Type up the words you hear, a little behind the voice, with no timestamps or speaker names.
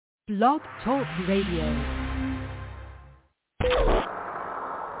Blog Talk Radio.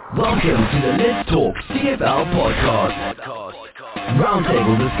 Welcome to the Let's Talk CFL podcast.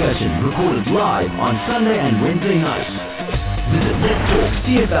 Roundtable discussion recorded live on Sunday and Wednesday nights. Visit Let's Talk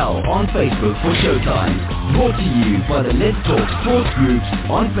CFL on Facebook for showtimes. Brought to you by the Let's Talk Sports Groups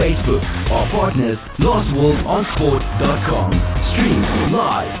on Facebook. Our partners, lostworldonsport.com. Stream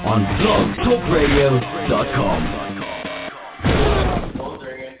live on blogtalkradio.com.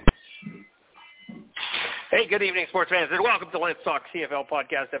 Hey, good evening, sports fans, and welcome to Let's Talk CFL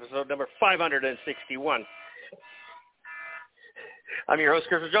podcast episode number 561. I'm your host,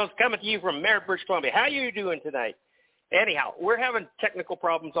 Chris Jones, coming to you from Merritt, British Columbia. How are you doing tonight? Anyhow, we're having technical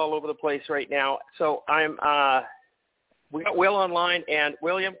problems all over the place right now, so we got Will online, and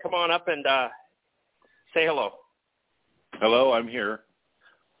William, come on up and say hello. Hello, I'm here.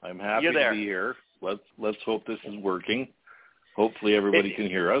 I'm happy You're there. to be here. Let's hope this is working. Hopefully everybody can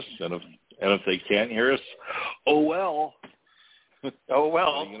hear us, and if they can't hear us, oh well. Oh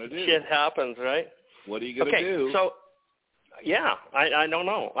well, what are you gonna do? Shit happens, right? What are you gonna do? Okay, so yeah, I don't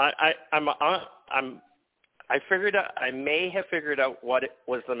know. I figured out. I may have figured out what it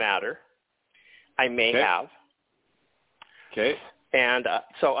was the matter. I may have. Okay. And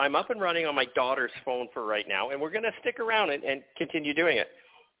so I'm up and running on my daughter's phone for right now, and we're going to stick around and continue doing it.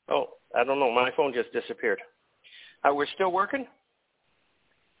 Oh, I don't know. My phone just disappeared. We're still working?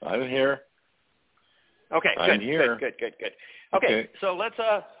 I'm here. Okay, I'm here. Good. Okay, so let's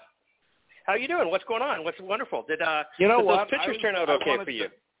how you doing? What's going on? What's wonderful? Did those pictures turn out okay for you?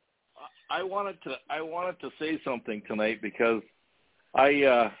 I wanted to say something tonight because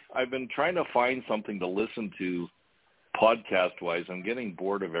I've been trying to find something to listen to podcast-wise. I'm getting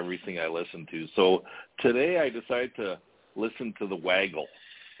bored of everything I listen to. So today I decided to listen to the Waggle.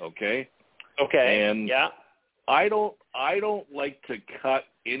 Okay? Okay. And yeah. I don't like to cut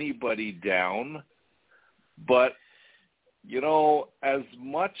anybody down, but as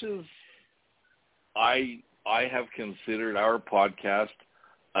much as I have considered our podcast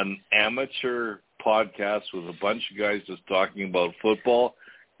an amateur podcast with a bunch of guys just talking about football,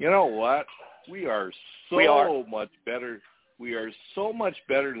 you know what? We are much better. We are so much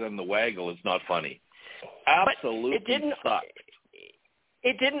better than the Waggle. It's not funny. Absolutely, but it sucks.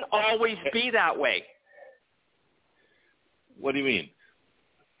 It didn't always be that way. What do you mean?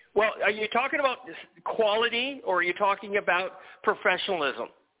 Well, are you talking about quality or are you talking about professionalism?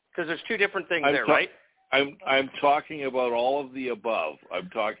 Because there's two different things right? I'm talking about all of the above. I'm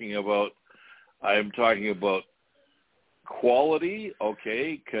talking about quality,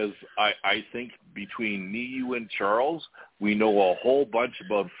 okay, because I think between me, you, and Charles, we know a whole bunch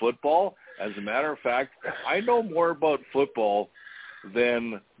about football. As a matter of fact, I know more about football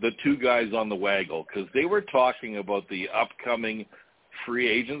than the two guys on the Waggle, because they were talking about the upcoming free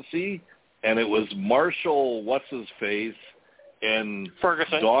agency, and it was Marshall, what's-his-face, and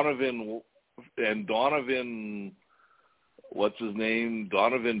Ferguson. Donovan, what's his name?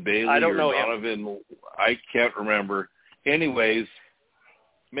 Donovan Bailey. I don't know Donovan, I can't remember. Anyways,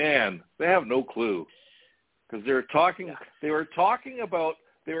 man, they have no clue, because they were talking about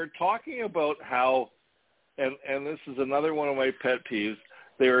how, and this is another one of my pet peeves,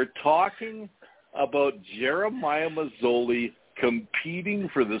 they were talking about Jeremiah Mazzoli competing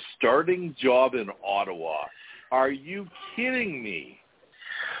for the starting job in Ottawa. Are you kidding me?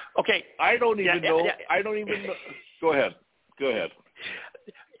 Okay. I don't even know. Go ahead.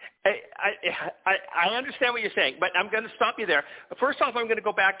 I understand what you're saying, but I'm going to stop you there. First off, I'm going to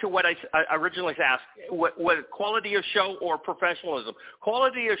go back to what I originally asked, what quality of show or professionalism.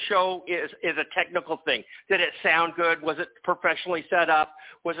 Quality of show is a technical thing. Did it sound good? Was it professionally set up?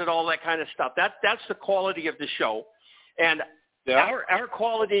 Was it all that kind of stuff? That's the quality of the show. And our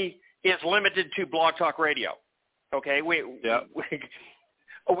quality is limited to Blog Talk Radio. Okay?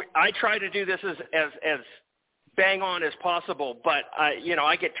 I try to do this as bang on as possible, but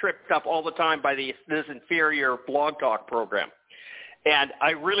I get tripped up all the time by this inferior Blog Talk program. And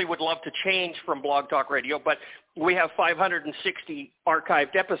I really would love to change from Blog Talk Radio, but we have 560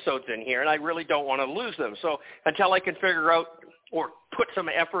 archived episodes in here, and I really don't want to lose them. So until I can figure out or put some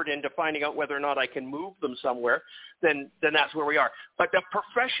effort into finding out whether or not I can move them somewhere, then that's where we are. But the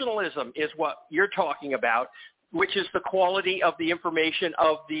professionalism is what you're talking about, which is the quality of the information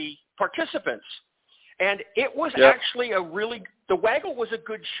of the participants. And it was actually the Waggle was a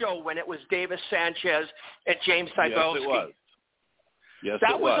good show when it was Davis Sanchez and James Cybulski. Yes, it was. Yes,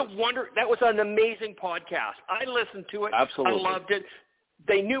 that was. That was an amazing podcast. I listened to it. Absolutely. I loved it.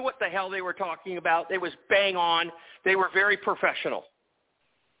 They knew what the hell they were talking about. It was bang on. They were very professional.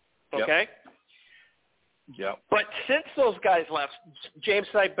 Okay? Yep. Yeah. But since those guys left, James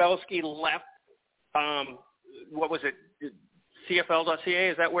Cybelski left, what was it, CFL.ca?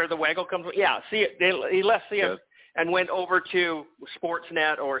 Is that where the waggle comes from? Yeah, he left CFL and went over to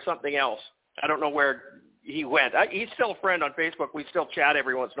Sportsnet or something else. I don't know where he went. He's still a friend on Facebook. We still chat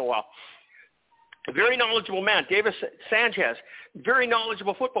every once in a while. A very knowledgeable man. Davis Sanchez, very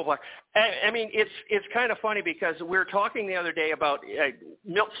knowledgeable football player. I mean, it's kind of funny because we were talking the other day about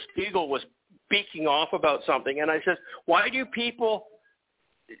Milt Stegall was speaking off about something, and I said, why do people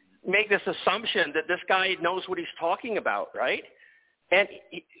make this assumption that this guy knows what he's talking about, right? And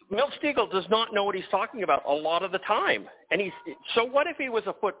Milt Stegall does not know what he's talking about a lot of the time. And so what if he was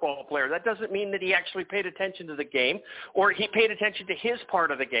a football player? That doesn't mean that he actually paid attention to the game or he paid attention to his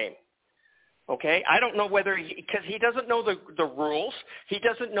part of the game. Okay, I don't know whether because he doesn't know the rules. He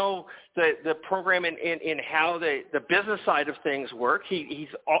doesn't know the program in how the business side of things work. He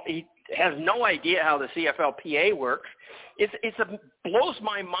has no idea how the CFLPA works. It blows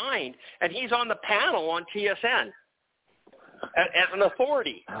my mind, and he's on the panel on TSN as an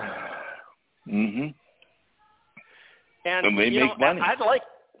authority. Mm-hmm. And they make money.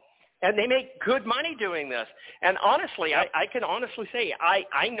 And they make good money doing this. And honestly, I can honestly say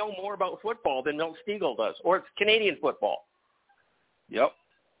I know more about football than Milt Stegall does, or it's Canadian football. Yep,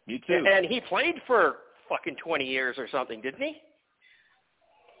 me too. And he played for fucking 20 years or something, didn't he?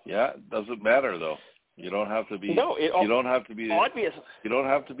 Yeah, it doesn't matter though. You don't have to be. No, you don't have to be. Obvious. You don't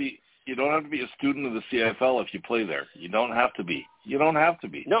have to be. You don't have to be a student of the CFL if you play there. You don't have to be. You don't have to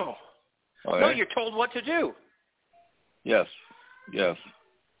be. No. Okay? No, you're told what to do. Yes. Yes.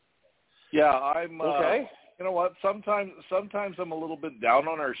 Yeah, I'm. Okay. You know what? Sometimes I'm a little bit down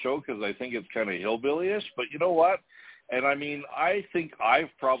on our show because I think it's kind of hillbilly-ish. But you know what? And I mean, I think I've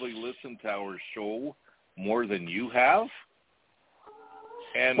probably listened to our show more than you have.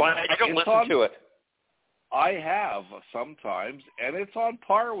 And well, I don't listen to it. I have sometimes, and it's on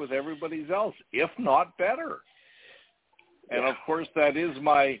par with everybody's else, if not better. And of course, that is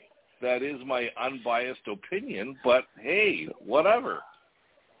my unbiased opinion. But hey, whatever.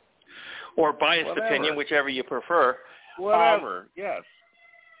 Or biased opinion, whichever you prefer. Whatever, yes.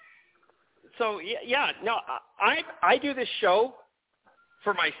 So, no, I do this show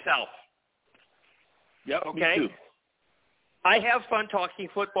for myself. Yep, okay? Me too. I have fun talking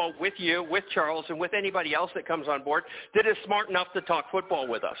football with you, with Charles, and with anybody else that comes on board that is smart enough to talk football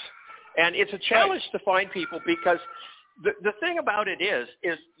with us. And it's a challenge to find people because the thing about it is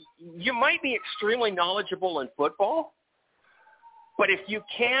you might be extremely knowledgeable in football, but if you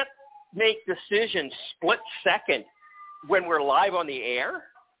can't make decisions split second when we're live on the air,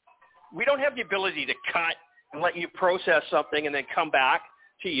 we don't have the ability to cut and let you process something and then come back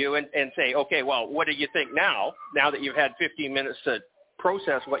to you and say, okay, well, what do you think now that you've had 15 minutes to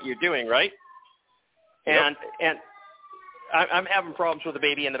process what you're doing, right? Yep. And I'm having problems with the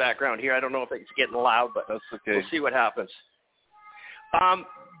baby in the background here. I don't know if it's getting loud, but that's okay. We'll see what happens.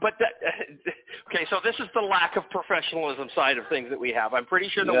 Okay, so this is the lack of professionalism side of things that we have. I'm pretty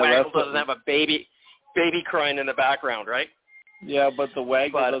sure the waggle doesn't have a baby crying in the background, right? Yeah, but the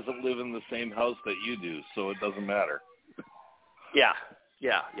waggle doesn't live in the same house that you do, so it doesn't matter. Yeah.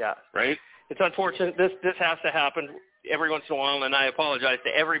 Right? It's unfortunate. This has to happen every once in a while, and I apologize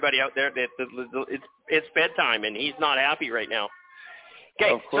to everybody out there that it's bedtime, and he's not happy right now.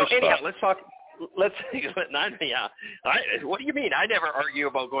 Okay, so anyhow, let's talk. What do you mean? I never argue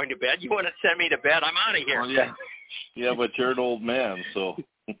about going to bed. You want to send me to bed? I'm out of here. Well, yeah, but you're an old man, so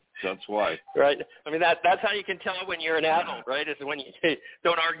that's why. Right. I mean, that's how you can tell when you're an adult, right? Is when you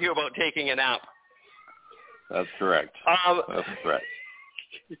don't argue about taking a nap. That's correct. That's correct.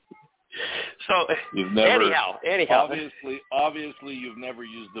 So you've never, anyhow. Obviously, you've never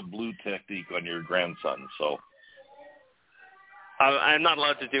used the blue technique on your grandson, so. I'm not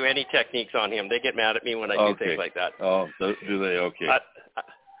allowed to do any techniques on him. They get mad at me when I do things like that. Oh, do they? Okay.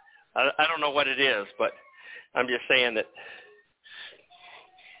 I don't know what it is, but I'm just saying that,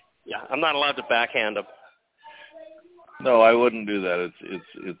 I'm not allowed to backhand him. No, I wouldn't do that.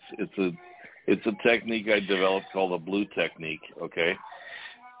 It's a technique I developed called the blue technique, okay?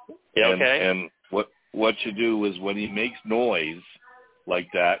 Yeah, okay. And what you do is when he makes noise like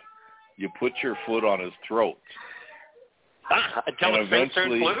that, you put your foot on his throat. Until his face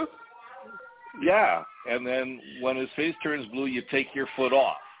turns blue? Yeah, and then when his face turns blue, you take your foot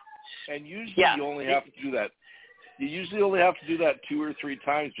off. And usually you only have to do that. You usually only have to do that 2 or 3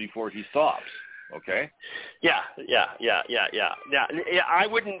 times before he stops. Okay? Yeah. I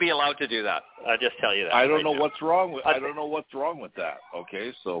wouldn't be allowed to do that. I'll just tell you that. I don't know what's wrong with. I don't know what's wrong with that.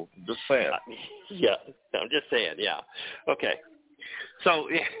 Okay, so I'm just saying. Yeah, I'm just saying. Yeah. Okay. So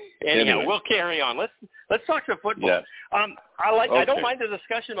anyhow, Anyway. we'll carry on. Let's talk to football. Yeah. I don't mind the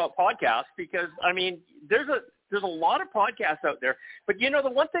discussion about podcasts because I mean there's a lot of podcasts out there, but you know the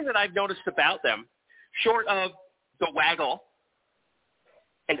one thing that I've noticed about them, short of the Waggle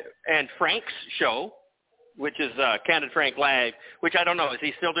and Frank's show, which is Candid Frank Live, which I don't know, is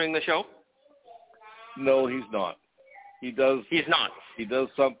he still doing the show? No, he's not. He's not. He does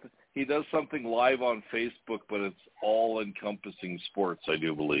something. He does something live on Facebook, but it's all encompassing sports, I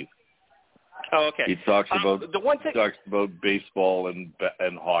do believe. Oh, okay. He talks about the one thing. He talks about baseball and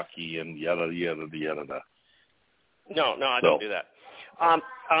hockey and yada yada yada. No, I don't do that.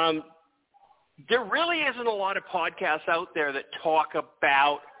 There really isn't a lot of podcasts out there that talk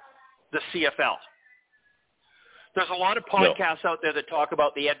about the CFL. There's a lot of podcasts out there that talk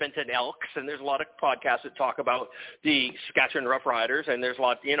about the Edmonton Elks, and there's a lot of podcasts that talk about the Saskatchewan Roughriders, and there's a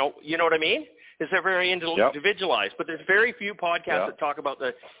lot, you know what I mean? They're very individualized, but there's very few podcasts that talk about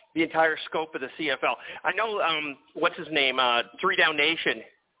the entire scope of the CFL. I know, what's his name, Three Down Nation,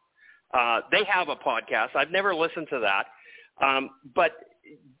 they have a podcast. I've never listened to that, but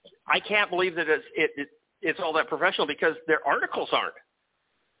I can't believe that it's all that professional because their articles aren't.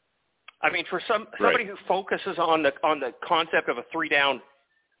 I mean, for somebody who focuses on the concept of a three-down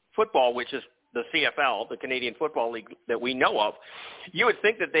football, which is the CFL, the Canadian Football League that we know of, you would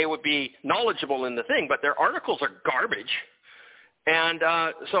think that they would be knowledgeable in the thing, but their articles are garbage. And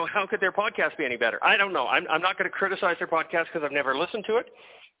so how could their podcast be any better? I don't know. I'm not going to criticize their podcast because I've never listened to it,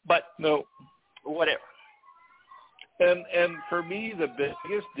 but no, whatever. And for me, the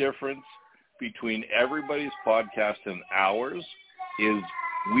biggest difference between everybody's podcast and ours is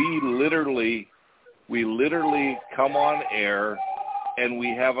we literally come on air and we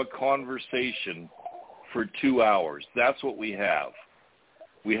have a conversation for 2 hours. That's what we have.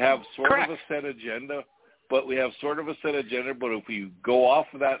 We have sort of a set agenda, but if we go off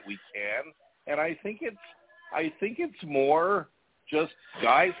of that, we can. And I think it's more just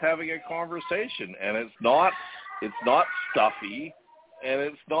guys having a conversation, and it's not stuffy, and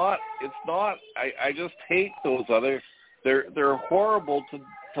it's not I just hate those other. They're horrible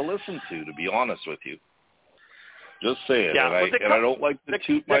to listen to be honest with you. Just saying. Yeah, and I don't like to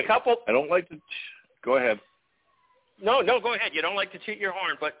toot my. I don't like to. Go ahead. No, go ahead. You don't like to toot your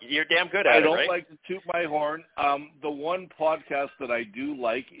horn, but you're damn good at it, right? I don't like to toot my horn. The one podcast that I do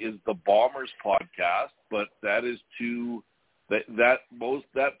like is the Bombers podcast, but that is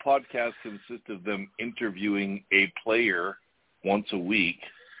that podcast consists of them interviewing a player once a week,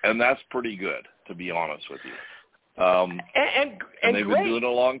 and that's pretty good, to be honest with you. And they've been doing it a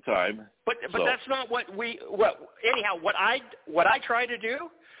long time. But that's not what anyhow, what I try to do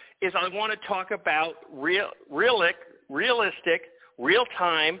is I want to talk about realistic,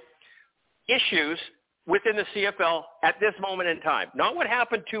 real-time issues within the CFL at this moment in time. Not what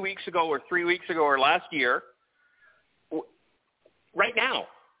happened 2 weeks ago or 3 weeks ago or last year. Right now.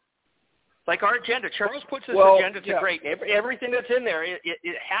 Like our agenda. Charles puts his agenda to great. Everything that's in there, it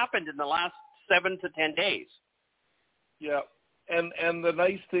happened in the last 7 to 10 days. Yeah. And the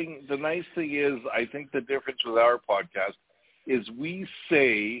nice thing is, I think the difference with our podcast is we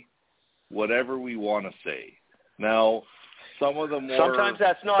say whatever we want to say. Now, some of the more sometimes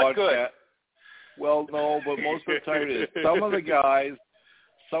that's not good. Well, no, but most of the time it is. Some of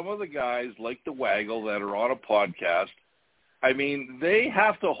the guys like the Waggle that are on a podcast, I mean, they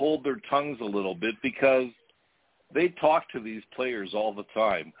have to hold their tongues a little bit because they talk to these players all the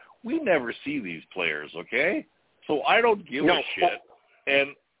time. We never see these players, okay? So I don't give a shit.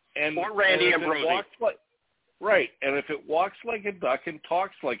 And or Randy Ambrosi. Right. And if it walks like a duck and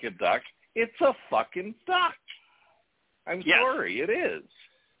talks like a duck, it's a fucking duck. I'm sorry, it is.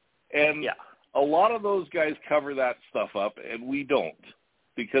 And a lot of those guys cover that stuff up, and we don't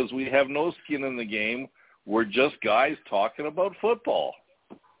because we have no skin in the game. We're just guys talking about football.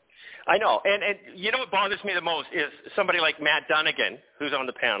 I know. And you know what bothers me the most is somebody like Matt Dunnigan, who's on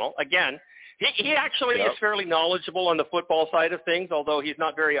the panel. Again, he actually is fairly knowledgeable on the football side of things, although he's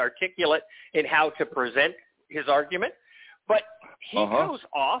not very articulate in how to present his argument. But he goes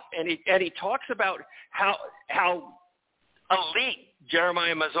off and he talks about how elite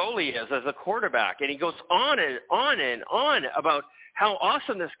Jeremiah Mazzoli is as a quarterback. And he goes on and on and on about how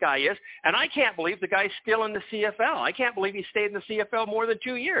awesome this guy is. And I can't believe the guy's still in the CFL. I can't believe he stayed in the CFL more than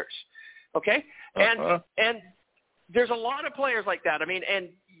 2 years. Okay? And there's a lot of players like that. I mean, and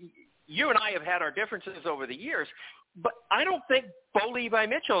you and I have had our differences over the years, but I don't think Bo Levi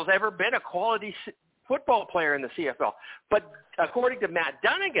Mitchell has ever been a quality football player in the CFL. But according to Matt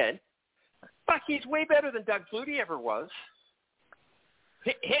Dunnigan, he's way better than Doug Flutie ever was.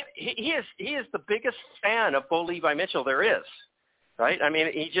 He is the biggest fan of Bo Levi Mitchell there is. right? I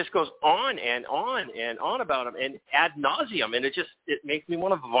mean, he just goes on and on and on about him, and ad nauseum, and it makes me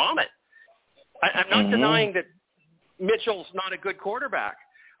want to vomit. I'm not denying that Mitchell's not a good quarterback.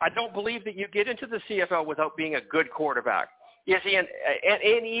 I don't believe that you get into the CFL without being a good quarterback. Is he and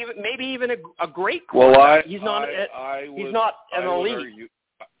even maybe even a great quarterback? He's not an elite.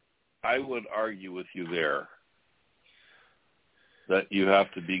 I would argue with you there that you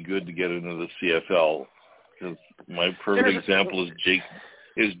have to be good to get into the CFL. Because my perfect example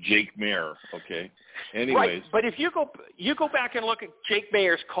is Jake Mayer. Okay. Anyways, right. But if you go back and look at Jake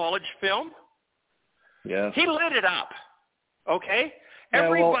Mayer's college film, yes, he lit it up. Okay. Yeah,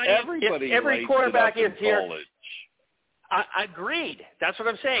 Everybody every quarterback is here. College. Agreed. That's what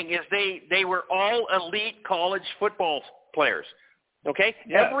I'm saying. Is they were all elite college football players. Okay?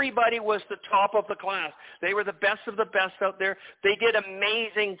 Yeah. Everybody was the top of the class. They were the best of the best out there. They did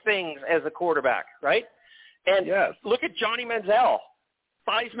amazing things as a quarterback, right? And look at Johnny Manziel,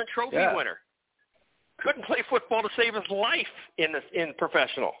 Heisman Trophy winner. Couldn't play football to save his life in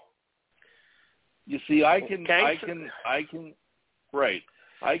professional. You see, I can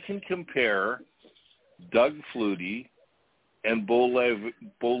compare Doug Flutie and Bo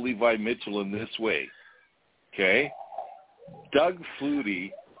Levi Mitchell in this way. Okay? Doug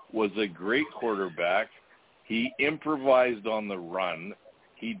Flutie was a great quarterback. He improvised on the run.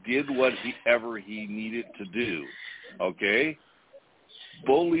 He did whatever he needed to do. Okay?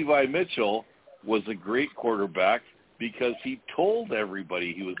 Bo Levi Mitchell was a great quarterback because he told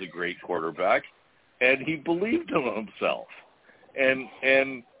everybody he was a great quarterback, and he believed in himself. And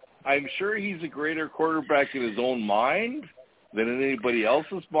I'm sure he's a greater quarterback in his own mind than in anybody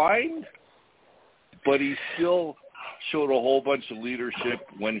else's mind, but he still showed a whole bunch of leadership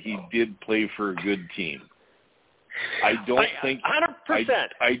when he did play for a good team. I don't think 100%.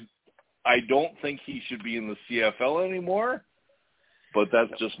 I don't think he should be in the CFL anymore, but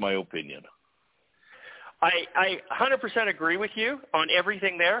that's just my opinion. I 100% agree with you on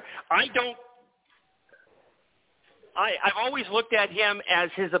everything there. I've always looked at him as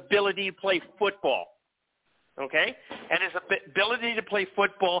his ability to play football, okay? And his ability to play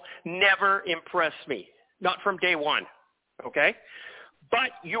football never impressed me, not from day one, okay?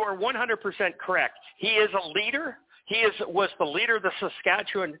 But you are 100% correct. He is a leader. He was the leader of the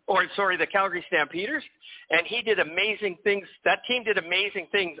Calgary Stampeders, and he did amazing things. That team did amazing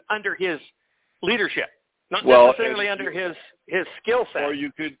things under his leadership, not necessarily under his skill set.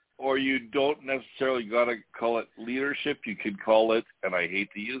 Or you don't necessarily got to call it leadership. You could call it, and I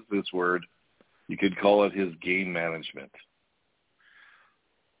hate to use this word, you could call it his game management.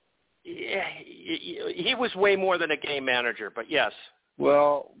 Yeah, he was way more than a game manager, but yes.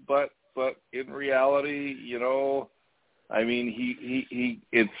 Well, but in reality, you know, I mean,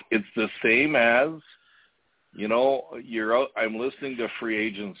 it's the same as, you know, I'm listening to free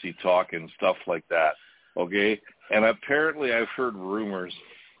agency talk and stuff like that, okay? And apparently I've heard rumors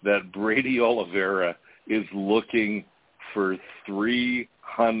that Brady Oliveira is looking for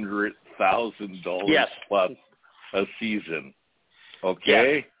 $300,000 plus a season,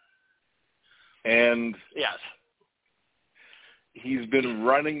 okay? Yes. And yes, he's been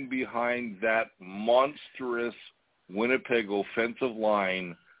running behind that monstrous Winnipeg offensive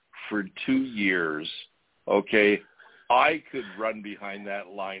line for 2 years, okay? I could run behind that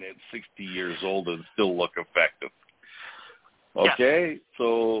line at 60 years old and still look effective. Okay? Yes.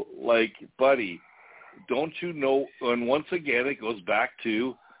 So, like, buddy, don't you know, and once again, it goes back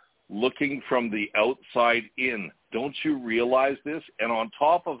to looking from the outside in. Don't you realize this? And on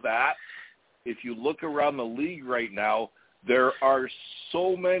top of that, if you look around the league right now, there are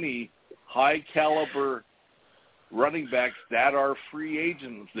so many high-caliber running backs that are free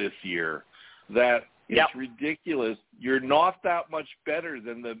agents this year that it's ridiculous. You're not that much better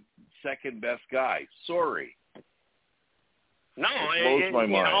than the second-best guy. Sorry. No, it blows my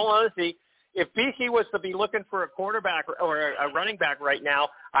mind. In all honesty, if BC was to be looking for a quarterback or a running back right now,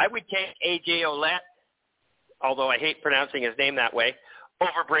 I would take A.J. Ouellette, although I hate pronouncing his name that way,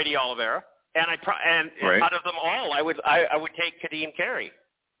 over Brady Oliveira. And out of them all, I would take Kadeem Carey.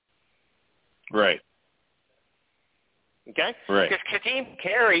 Right. Okay? Right. Because Kadeem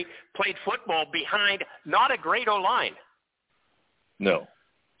Carey played football behind not a great O-line. No.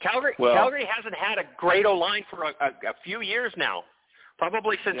 Calgary hasn't had a great O-line for a few years now,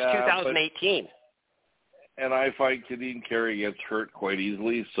 probably since 2018. And I find Kadeem Carey gets hurt quite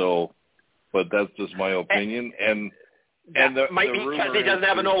easily, but that's just my opinion. And might be because he doesn't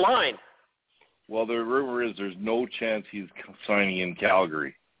have an O-line. Well, the rumor is there's no chance he's signing in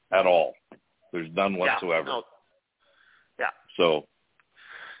Calgary at all. There's none whatsoever. Yeah. So.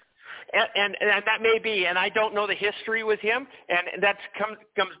 and that may be, and I don't know the history with him, and that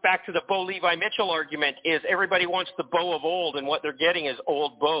comes back to the Bo Levi Mitchell argument, is everybody wants the Bo of old, and what they're getting is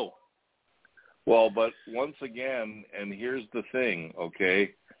old Bo. Well, but once again, and here's the thing,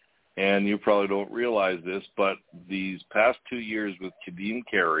 okay, and you probably don't realize this, but these past 2 years with Kadeem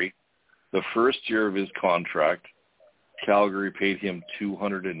Carey, the first year of his contract, Calgary paid him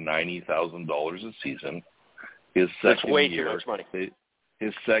 $290,000 a season. That's way too much money.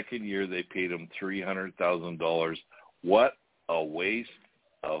 His second year, they paid him $300,000. What a waste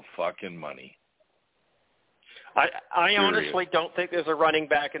of fucking money. I honestly don't think there's a running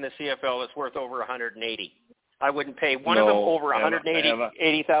back in the CFL that's worth over $180. I wouldn't pay one of them over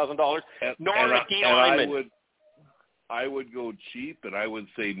 $180,000, nor a D lineman. I would go cheap, and I would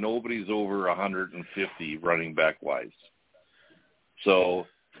say nobody's over 150 running back wise. So,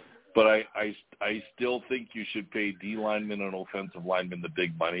 but I still think you should pay D linemen and offensive linemen the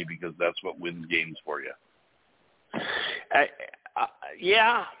big money, because that's what wins games for you.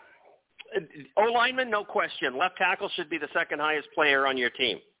 Yeah. O-lineman, no question. Left tackle should be the second highest player on your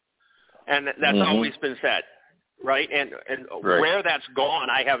team. And that's always been said, right? And right. Where that's gone,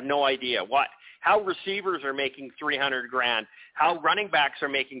 I have no idea. How receivers are making $300,000, how running backs are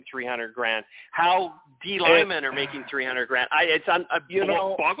making $300,000, how D linemen are making $300,000.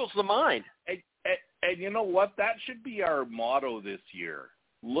 It boggles the mind. And you know what? That should be our motto this year,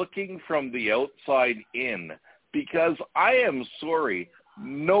 looking from the outside in, because I am sorry,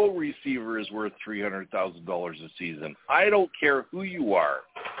 no receiver is worth $300,000 a season. I don't care who you are.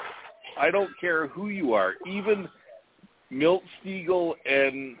 Even Milt Stegall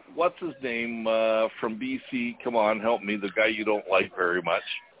and what's his name from BC? Come on, help me. The guy you don't like very much.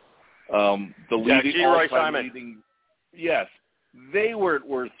 The leading all-time leading. Yes, they weren't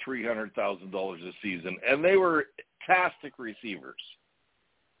worth $300,000 a season, and they were fantastic receivers.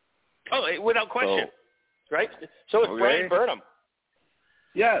 Oh, without question, right? So it's Brian Burnham.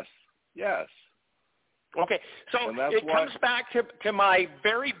 Yes. Okay, so it comes back to my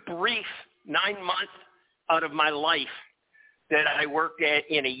very brief 9 months out of my life that I worked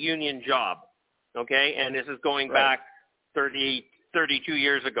in a union job, okay? And this is going back 32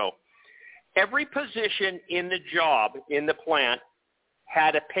 years ago. Every position in the job, in the plant,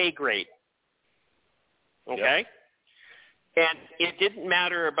 had a pay grade, okay? Yep. And it didn't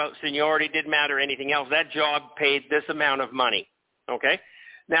matter about seniority, didn't matter anything else. That job paid this amount of money, okay?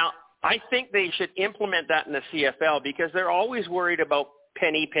 Now, I think they should implement that in the CFL, because they're always worried about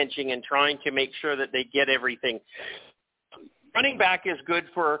penny pinching and trying to make sure that they get everything. Running back is good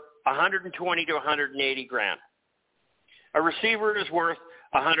for 120 to 180 grand. A receiver is worth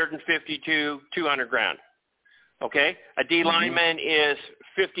 150 to 200 grand. Okay? A D lineman is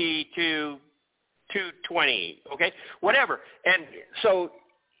 50 to 220. Okay? Whatever. And so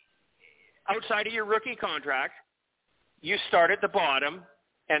outside of your rookie contract, you start at the bottom,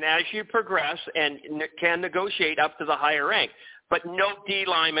 and as you progress and can negotiate up to the higher rank. But no D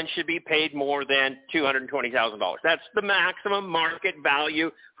lineman should be paid more than $220,000. That's the maximum market value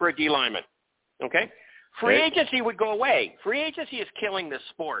for a D lineman. Okay? Free agency would go away. Free agency is killing this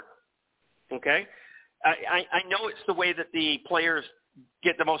sport. Okay? I know it's the way that the players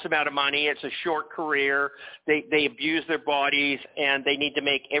get the most amount of money. It's a short career. They abuse their bodies, and they need to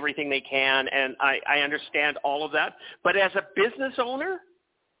make everything they can, and I understand all of that. But as a business owner,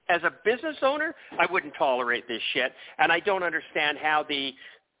 I wouldn't tolerate this shit, and I don't understand how the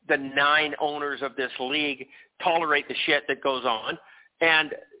 9 owners of this league tolerate the shit that goes on.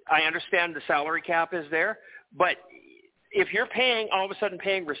 And I understand the salary cap is there, but if you're all of a sudden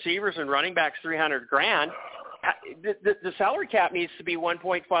paying receivers and running backs $300,000, the salary cap needs to be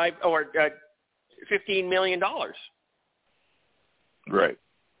 1.5 or $15 million. Right.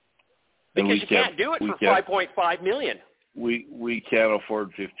 Because you can't do it for $5.5 million. We can't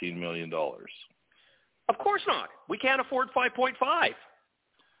afford $15 million. Of course not. We can't afford 5.5.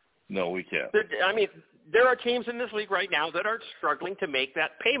 No, we can't. There are teams in this league right now that are struggling to make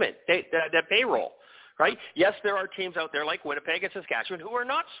that payment, that payroll, right? Yes, there are teams out there like Winnipeg and Saskatchewan who are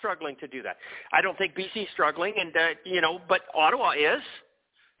not struggling to do that. I don't think BC's struggling, and but Ottawa is,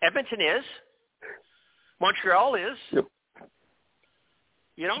 Edmonton is, Montreal is. Yep.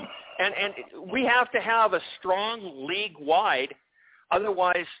 And we have to have a strong league-wide.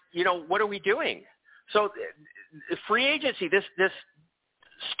 Otherwise, what are we doing? So free agency, this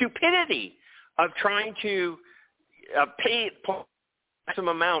stupidity of trying to pay some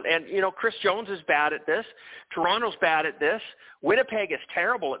amount. And, Chris Jones is bad at this. Toronto's bad at this. Winnipeg is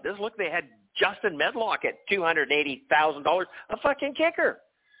terrible at this. Look, they had Justin Medlock at $280,000, a fucking kicker.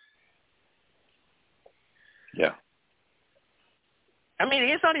 Yeah. I mean,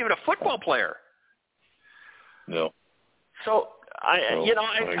 he's not even a football player. No. So I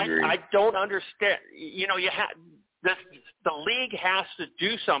agree. I don't understand. You know, the league has to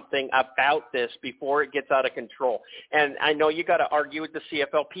do something about this before it gets out of control. And I know you got to argue with the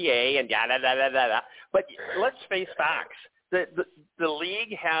CFLPA and but let's face facts. The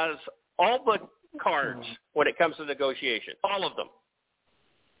league has all the cards when it comes to negotiation, all of them.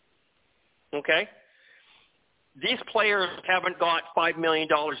 Okay? These players haven't got $5 million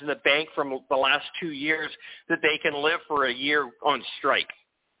in the bank from the last 2 years that they can live for a year on strike.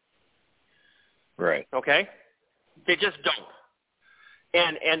 Right. Okay? They just don't.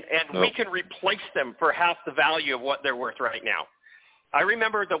 And Nope. we can replace them for half the value of what they're worth right now. I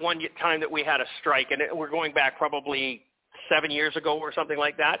remember the one time that we had a strike, and we're going back probably 7 years ago or something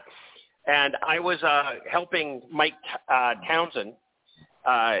like that. And I was helping Mike Townsend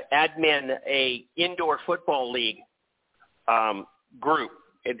admin a indoor football league group.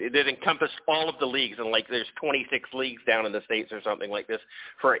 It encompassed all of the leagues, and like there's 26 leagues down in the States or something like this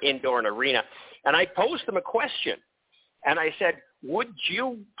for indoor and arena. And I posed them a question, and I said, would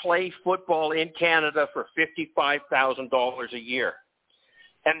you play football in Canada for $55,000 a year?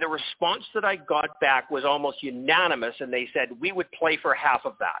 And the response that I got back was almost unanimous, and they said, we would play for half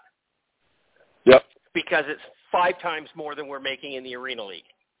of that. Yep. Because it's 5 times more than we're making in the Arena League.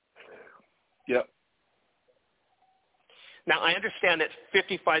 Yep. Now, I understand that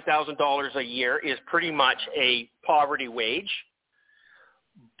 $55,000 a year is pretty much a poverty wage,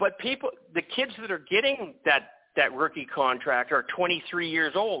 but the kids that are getting that rookie contract are 23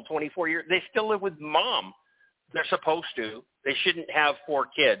 years old, 24 years. They still live with mom. They're supposed to. They shouldn't have 4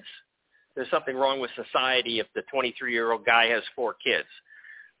 kids. There's something wrong with society if the 23-year-old guy has 4 kids.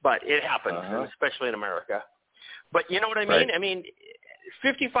 But it happens, especially in America. But you know what I mean? Right. I mean,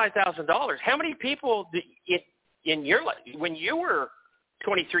 $55,000. How many people in your life, when you were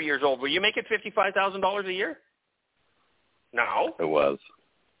 23 years old, were you making $55,000 a year? No. I was.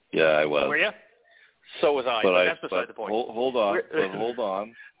 Yeah, I was. Were you? So was I. But that's beside the point. Hold on.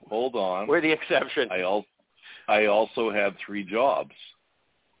 We're the exception. I also had 3 jobs.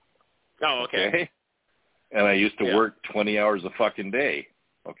 Oh, okay. And I used to work 20 hours a fucking day.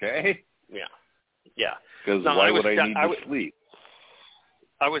 Okay? Yeah. Because why would I need to sleep?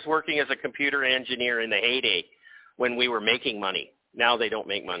 I was working as a computer engineer in the heyday when we were making money. Now they don't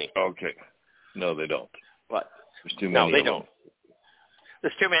make money. Okay. No, they don't. What? There's too many. No, they don't.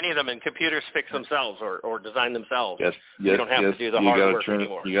 There's too many of them, and computers fix themselves or design themselves. Yes. You don't have to do the hard work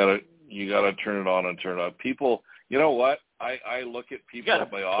anymore. You got to turn it on and turn it on. People, you know what? I look at people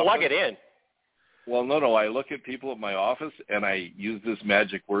at my office. Plug it in. Well, no. I look at people at my office, and I use this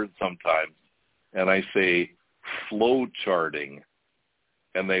magic word sometimes, and I say flow charting,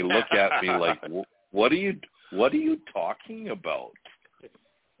 and they look at me like, "What are you talking about?"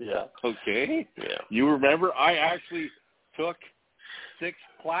 Yeah. Okay. Yeah. You remember? I actually took 6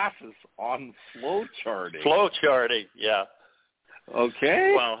 classes on flow charting. Flow charting. Yeah.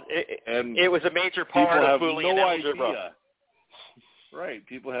 Okay. Well, it was a major part of Boolean algebra. Idea. Right.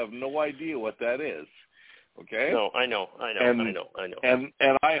 People have no idea what that is. Okay? No, I know. And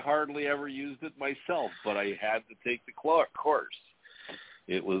I hardly ever used it myself, but I had to take the course.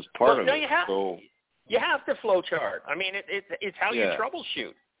 It was part of it. You have to flow chart. I mean, it's how you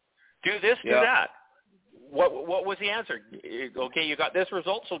troubleshoot. Do this, do that. What was the answer? Okay, you got this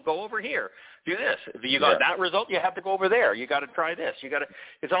result, so go over here. Do this. If you got that result, you have to go over there. You got to try this.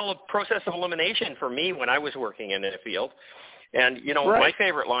 It's all a process of elimination for me when I was working in the field. And my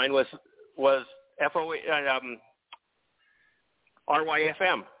favorite line was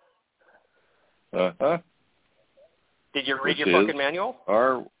RYFM. Did you read your fucking manual?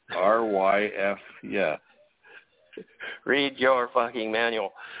 RYF, yeah. Read your fucking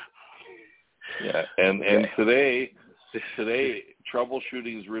manual. Yeah, and today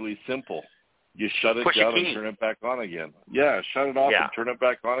troubleshooting is really simple. You shut it down and turn it back on again. Yeah, shut it off and turn it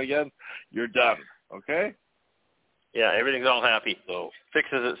back on again. You're done. Okay? Yeah, everything's all happy. So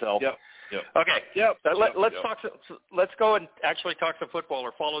fixes itself. Yep. Okay. Yep. Let's go and actually talk some football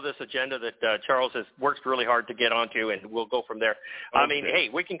or follow this agenda that Charles has worked really hard to get onto, and we'll go from there. Okay. I mean, hey,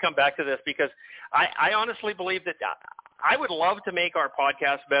 we can come back to this because I honestly believe that I would love to make our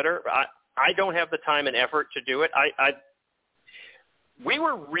podcast better. I don't have the time and effort to do it. We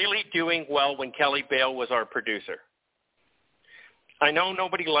were really doing well when Kelly Bale was our producer. I know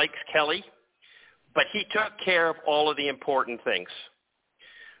nobody likes Kelly, but he took care of all of the important things.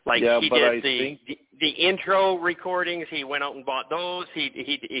 Like he did the intro recordings. He went out and bought those.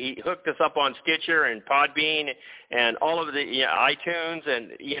 He hooked us up on Stitcher and Podbean and all of the iTunes,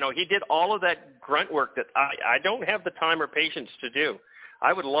 and he did all of that grunt work that I don't have the time or patience to do.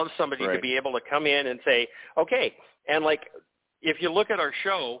 I would love somebody to be able to come in and say, okay, and like if you look at our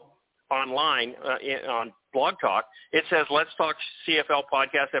show online on Blog Talk, it says, Let's Talk CFL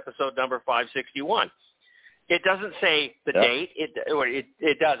Podcast episode number 561. It doesn't say the date.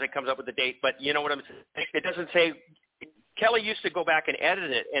 It does. It comes up with the date. But you know what I'm saying? It doesn't say. Kelly used to go back and edit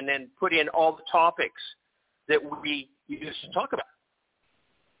it and then put in all the topics that we used to talk about.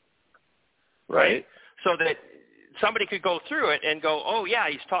 Right? So that somebody could go through it and go, oh, yeah,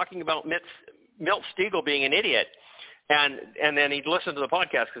 he's talking about Milt Stegall being an idiot. And then he'd listen to the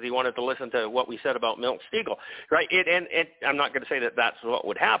podcast because he wanted to listen to what we said about Milt Stegall. Right? And I'm not going to say that that's what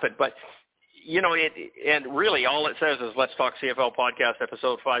would happen, but you know, and really all it says is Let's Talk CFL Podcast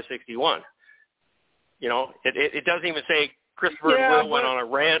episode 561. You know, it doesn't even say Christopher and Will went on a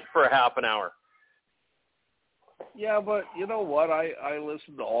rant for a half an hour. Yeah, but you know what? I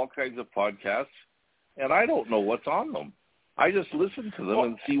listen to all kinds of podcasts, and I don't know what's on them. I just listen to them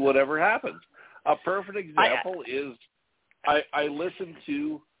and see whatever happens. A perfect example is I listen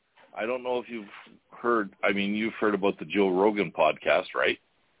to, I don't know if you've heard, I mean, you've heard about the Joe Rogan podcast, right?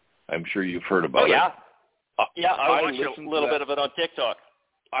 I'm sure you've heard about it. Yeah, I watched a little bit of it on TikTok.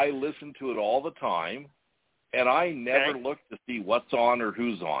 I listen to it all the time, and I never look to see what's on or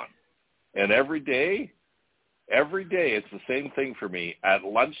who's on. And every day, it's the same thing for me. At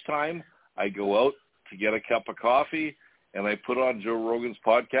lunchtime, I go out to get a cup of coffee, and I put on Joe Rogan's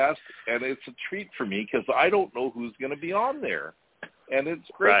podcast, and it's a treat for me because I don't know who's going to be on there. And it's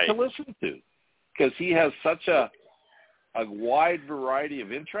great to listen to because he has such a wide variety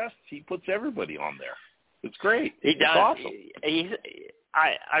of interests. He puts everybody on there. It's great. He does. It's awesome.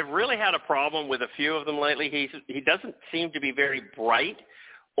 I've really had a problem with a few of them lately. He doesn't seem to be very bright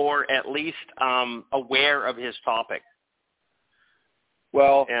or at least aware of his topic.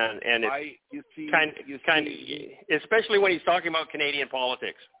 Well, and it's kind of, especially when he's talking about Canadian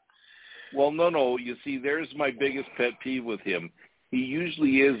politics. Well, no. You see, there's my biggest pet peeve with him. He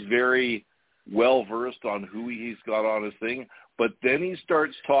usually is very well-versed on who he's got on his thing, but then he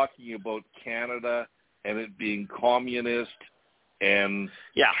starts talking about Canada and it being communist and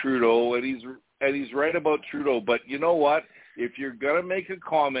Trudeau, and he's right about Trudeau. But you know what? If you're going to make a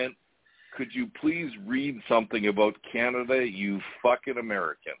comment, could you please read something about Canada, you fucking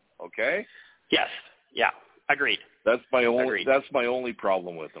American, okay? Yes. Yeah. Agreed. That's my only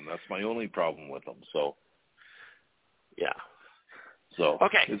problem with him. So. Yeah. So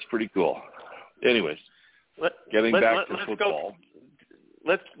it's pretty cool. Anyways, getting back to football.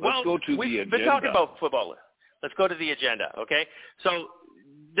 Let's go to the agenda. We've been talking about football. Let's go to the agenda, okay? So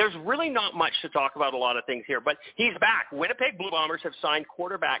there's really not much to talk about, a lot of things here, but he's back. Winnipeg Blue Bombers have signed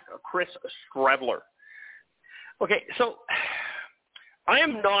quarterback Chris Streveler. Okay, so I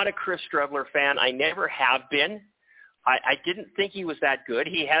am not a Chris Streveler fan. I never have been. I didn't think he was that good.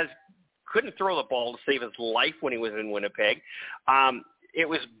 He couldn't throw the ball to save his life when he was in Winnipeg. It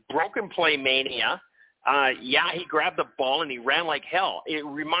was broken play mania. He grabbed the ball and he ran like hell. It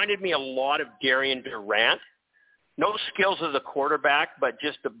reminded me a lot of Darian Durant. No skills as a quarterback, but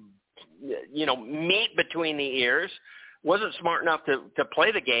just meat between the ears. Wasn't smart enough to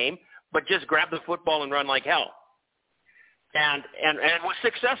play the game, but just grab the football and run like hell. And was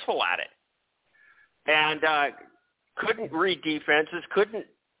successful at it. And couldn't read defenses,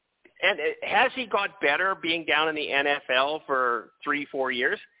 and has he got better being down in the NFL for 3-4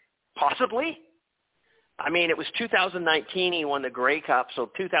 years? Possibly. I mean, it was 2019 he won the Grey Cup,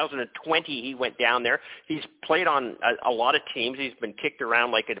 so 2020 he went down there. He's played on a lot of teams. He's been kicked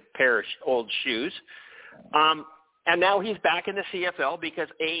around like a pair of old shoes. And now he's back in the CFL because,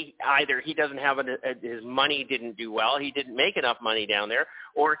 either he doesn't have his money didn't do well, he didn't make enough money down there,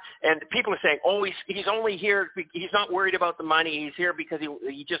 and people are saying, he's only here, he's not worried about the money, he's here because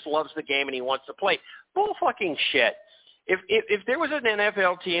he just loves the game and he wants to play. Bull fucking shit. If there was an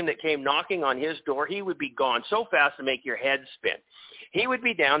NFL team that came knocking on his door, he would be gone so fast to make your head spin. He would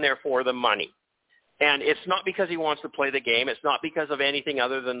be down there for the money. And it's not because he wants to play the game. It's not because of anything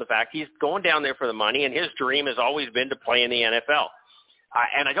other than the fact he's going down there for the money, and his dream has always been to play in the NFL.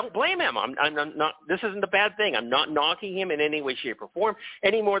 And I don't blame him. I'm not. This isn't a bad thing. I'm not knocking him in any way, shape, or form,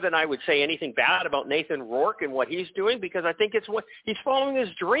 any more than I would say anything bad about Nathan Rourke and what he's doing, because I think it's what he's following his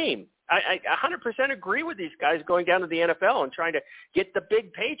dream. I 100% agree with these guys going down to the NFL and trying to get the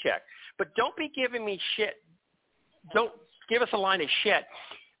big paycheck. But don't be giving me shit. Don't give us a line of shit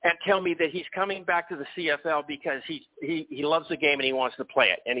and tell me that he's coming back to the CFL because he loves the game and he wants to play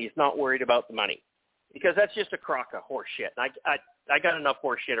it and he's not worried about the money, because that's just a crock of horse shit. And I got enough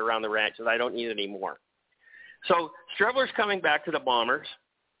horse shit around the ranch that I don't need any more. So Streveler's coming back to the Bombers,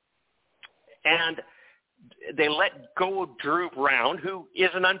 and they let go of Drew Brown, who is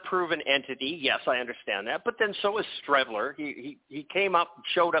an unproven entity. Yes, I understand that. But then so is Strevler. He came up,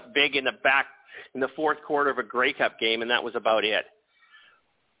 showed up big in the fourth quarter of a Grey Cup game, and that was about it.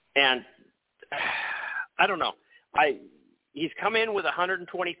 And I don't know. He's come in with a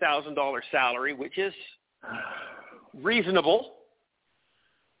 $120,000 salary, which is reasonable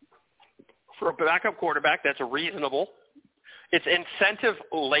for a backup quarterback. That's reasonable. It's incentive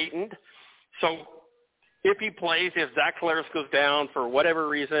latent. So if he plays, if Zach Collaros goes down for whatever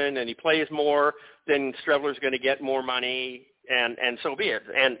reason and he plays more, then Strevler's going to get more money, and so be it.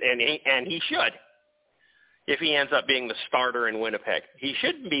 And he should. If he ends up being the starter in Winnipeg, he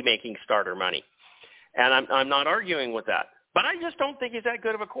shouldn't be making starter money. And I'm not arguing with that. But I just don't think he's that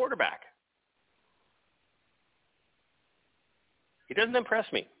good of a quarterback. He doesn't impress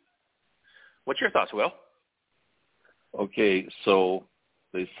me. What's your thoughts, Will? Okay, so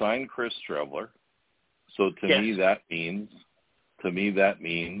they signed Chris Strevler. So to me that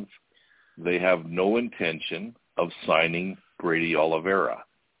means they have no intention of signing Brady Oliveira,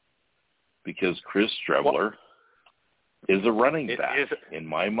 because Chris Strevler is a running back in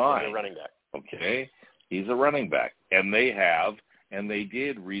my mind. He's a running back. Okay, he's a running back, and they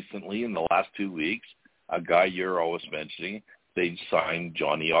did recently in the last 2 weeks. A guy you're always mentioning, they signed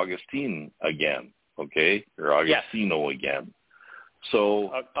Johnny Augustine again. Okay, or Augustino again.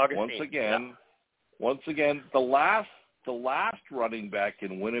 So once again, the last running back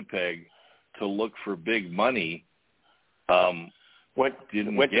in Winnipeg to look for big money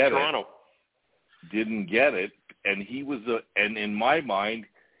didn't get it, and in my mind,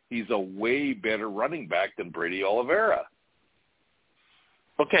 he's a way better running back than Brady Oliveira.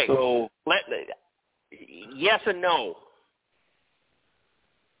 Okay, so yes and no.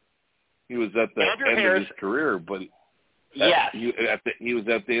 He was at the end of his career, but he was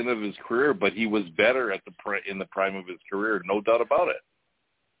at the end of his career, but he was better in the prime of his career, no doubt about it.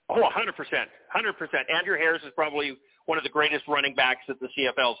 Oh, 100%. 100%. Andrew Harris is probably one of the greatest running backs that the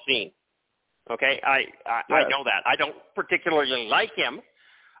CFL's seen. Okay? I know that. I don't particularly like him.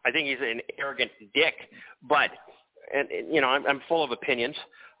 I think he's an arrogant dick, but I'm full of opinions.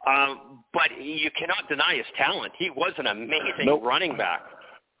 But you cannot deny his talent. He was an amazing running back.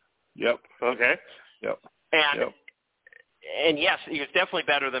 Yep. Okay? Yep. And yes, he was definitely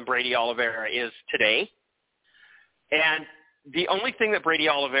better than Brady Oliveira is today. And the only thing that Brady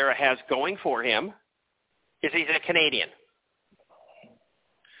Oliveira has going for him is he's a Canadian.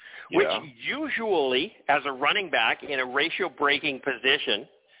 Which usually, as a running back in a ratio-breaking position,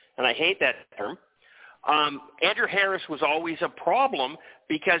 and I hate that term, Andrew Harris was always a problem,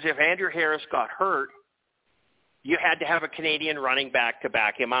 because if Andrew Harris got hurt, you had to have a Canadian running back to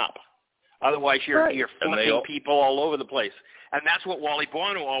back him up. Otherwise, you're flipping people all over the place. And that's what Wally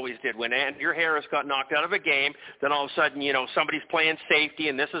Buono always did. When Andrew Harris got knocked out of a game, then all of a sudden, somebody's playing safety,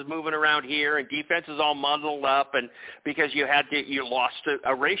 and this is moving around here, and defense is all muddled up, and because you lost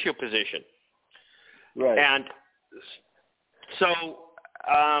a ratio position. Right. And so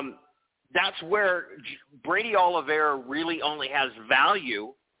that's where Brady Oliveira really only has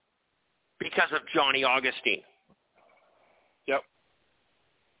value because of Johnny Augustine. Yep.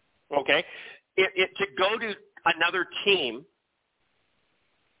 Okay? To go to another team,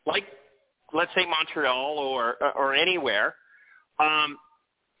 like, let's say Montreal or anywhere,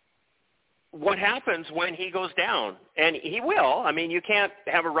 what happens when he goes down? And he will. I mean, you can't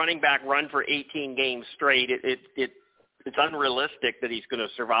have a running back run for 18 games straight. It's unrealistic that he's going to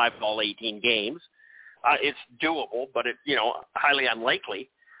survive all 18 games. It's doable, but highly unlikely.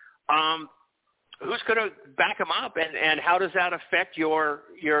 Who's going to back him up, and how does that affect your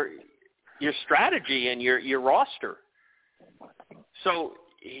strategy and your roster? So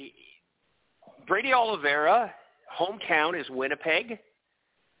Brady Oliveira, hometown is Winnipeg.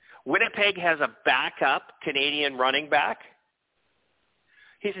 Winnipeg has a backup Canadian running back.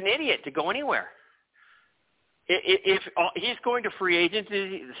 He's an idiot to go anywhere. If he's going to free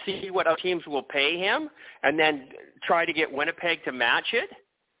agency to see what teams will pay him and then try to get Winnipeg to match it,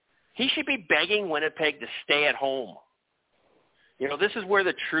 he should be begging Winnipeg to stay at home. This is where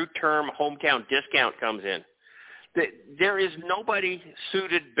the true term hometown discount comes in. There is nobody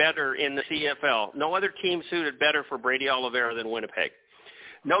suited better in the CFL. No other team suited better for Brady Oliveira than Winnipeg.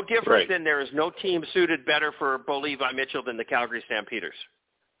 No different than there is no team suited better for Bo Levi Mitchell than the Calgary Stampeders.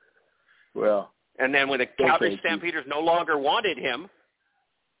 Well, and then when the Calgary Stampeders no longer wanted him,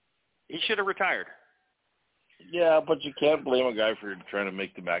 he should have retired. Yeah, but you can't blame a guy for trying to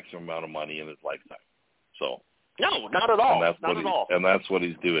make the maximum amount of money in his lifetime. So no, not at all. And that's what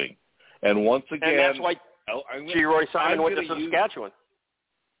he's doing. And once again, and that's why G. Roy Simon went to Saskatchewan.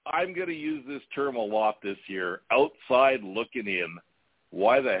 I'm going to use this term a lot this year. Outside looking in,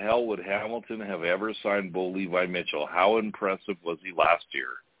 why the hell would Hamilton have ever signed Bo Levi Mitchell? How impressive was he last year?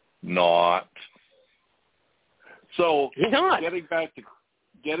 Not. So getting back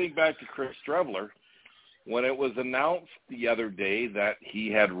to Chris Streveler, when it was announced the other day that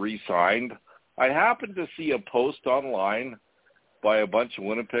he had re-signed, I happened to see a post online by a bunch of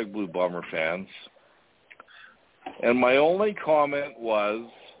Winnipeg Blue Bomber fans, and my only comment was,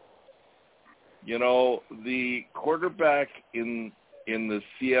 the quarterback in the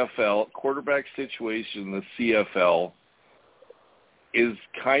CFL, quarterback situation in the CFL is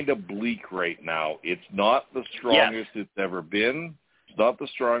kind of bleak right now. It's not the strongest it's ever been. It's not the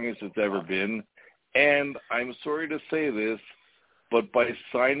strongest it's ever been. And I'm sorry to say this, but by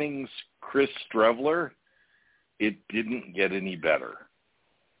signing Chris Streveler, it didn't get any better.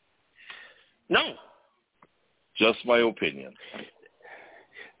 No. Just my opinion.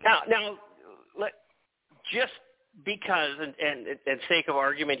 Now, just because, and sake of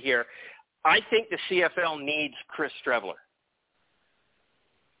argument here, I think the CFL needs Chris Streveler.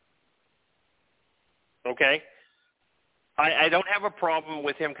 Okay? I don't have a problem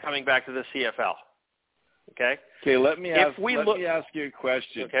with him coming back to the CFL. Okay? Okay, let me ask you a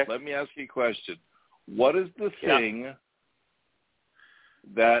question. Okay. Let me ask you a question. What is the thing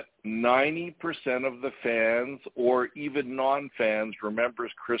that 90% of the fans or even non-fans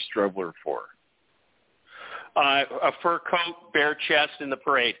remembers Chris Streveler for? A fur coat, bare chest in the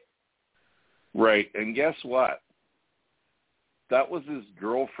parade. Right, and guess what? That was his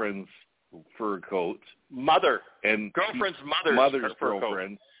girlfriend's fur coat. Girlfriend's mother's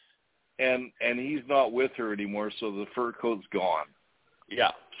girlfriend. Coat. And he's not with her anymore, so the fur coat's gone.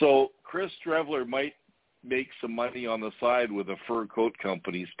 Yeah. So Chris Streveler might make some money on the side with a fur coat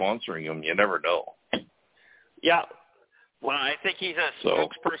company sponsoring him. You never know. Yeah. Well, I think he's a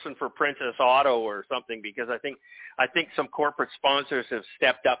spokesperson for Princess Auto or something, because I think some corporate sponsors have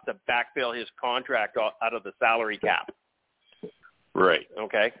stepped up to backfill his contract out of the salary cap. Right.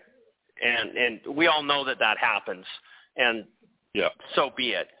 Okay. And we all know that happens, and so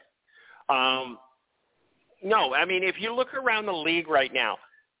be it. No, I mean, if you look around the league right now,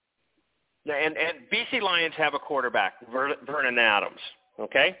 and BC Lions have a quarterback, Vernon Adams,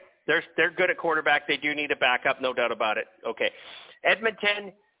 okay? They're good at quarterback. They do need a backup, no doubt about it. Okay.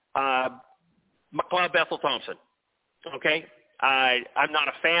 Edmonton, McLeod Bethel Thompson, okay? I'm not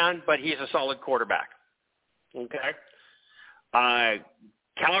a fan, but he's a solid quarterback, okay?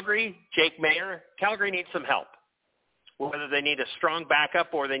 Calgary, Jake Mayer. Calgary needs some help. Whether they need a strong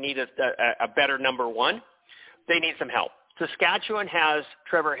backup or they need a better number one, they need some help. Saskatchewan has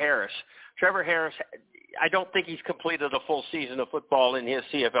Trevor Harris. Trevor Harris, I don't think he's completed a full season of football in his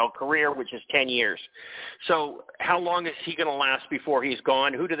CFL career, which is 10 years. So how long is he going to last before he's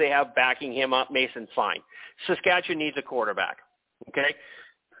gone? Who do they have backing him up? Mason Fine. Saskatchewan needs a quarterback, okay?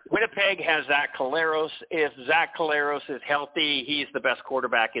 Winnipeg has Zach Collaros. If Zach Collaros is healthy, he's the best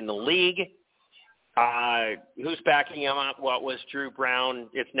quarterback in the league. Who's backing him up? What was Drew Brown?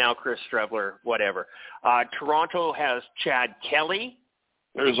 It's now Chris Streveler, whatever. Toronto has Chad Kelly.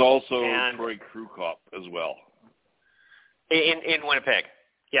 There's also Troy Krukop as well. In Winnipeg,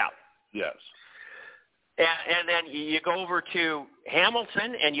 yeah. Yes. And then you go over to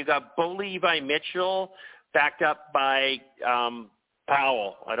Hamilton, and you got Bo Levi Mitchell backed up by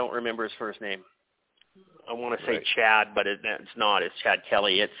Powell. I don't remember his first name. I want to say Chad, but it's not. It's Chad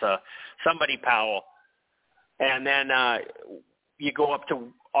Kelly. It's somebody Powell. And then you go up to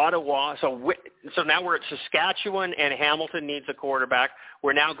Ottawa. So now we're at Saskatchewan, and Hamilton needs a quarterback.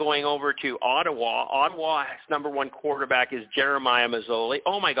 We're now going over to Ottawa. Ottawa's number one quarterback is Jeremiah Mazzoli.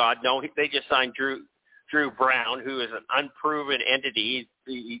 Oh, my God, no. They just signed Drew Brown, who is an unproven entity.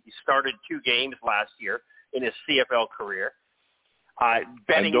 He started 2 games last year in his CFL career.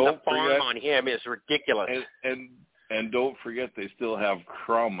 Betting the farm on him is ridiculous. And don't forget, they still have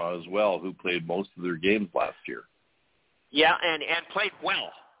Krama as well, who played most of their games last year. Yeah, and played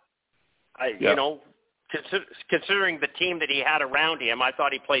well. You know, considering the team that he had around him, I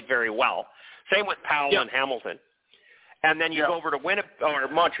thought he played very well. Same with Powell and Hamilton. And then you go over to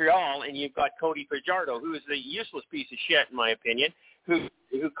Montreal, and you've got Cody Fajardo, who is a useless piece of shit, in my opinion, who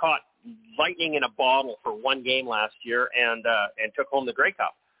caught lightning in a bottle for 1 game last year and took home the Grey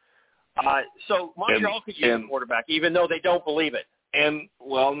Cup. So Montreal could use a quarterback, even though they don't believe it. And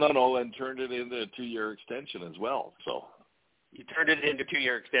turned it into a 2-year extension as well. So you turned it into a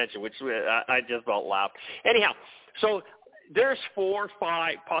 2-year extension, which I just about laughed. Anyhow, so there's 4,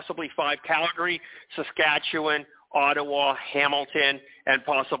 5, possibly 5: Calgary, Saskatchewan, Ottawa, Hamilton, and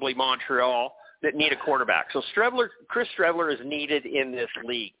possibly Montreal. that need a quarterback. So Chris Streveler is needed in this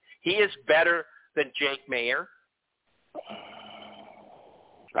league. He is better than Jake Mayer.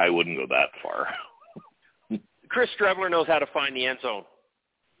 I wouldn't go that far. Chris Streveler knows how to find the end zone.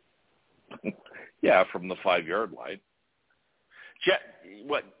 Yeah, from the 5-yard line.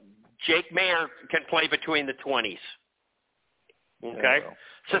 Jake Mayer can play between the 20s. Okay?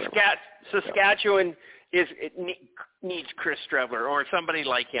 Saskatchewan needs Chris Streveler or somebody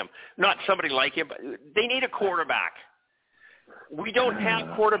like him. Not somebody like him, but they need a quarterback. We don't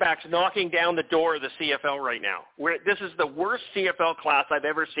have quarterbacks knocking down the door of the CFL right now. This is the worst CFL class I've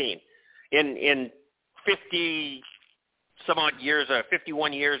ever seen in 50-some-odd years,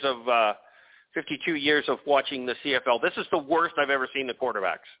 51 years of 52 years of watching the CFL. This is the worst I've ever seen the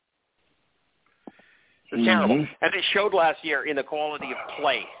quarterbacks. It's terrible. And it showed last year in the quality of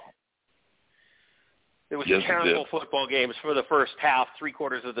play. It was terrible football games for the first half,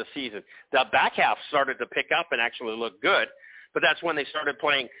 3/4 of the season. The back half started to pick up and actually look good, but that's when they started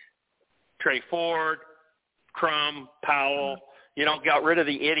playing Trey Ford, Crum, Powell, got rid of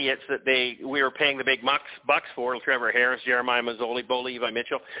the idiots that we were paying the big bucks for, Trevor Harris, Jeremiah Mazzoli, Bo Levi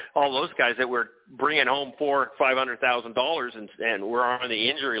Mitchell, all those guys that were bringing home $400,000-$500,000 and were on the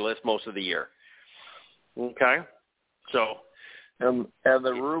injury list most of the year. Okay, so and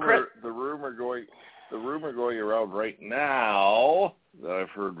the rumor going around right now that I've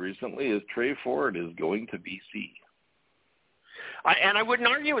heard recently is Trey Ford is going to BC. I wouldn't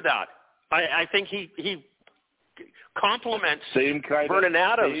argue with that. I think he complements Vernon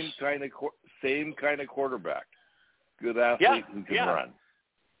Adams. Same kind of quarterback. Good athlete who can run.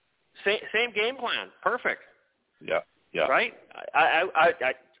 Same game plan. Perfect. Yeah. Right?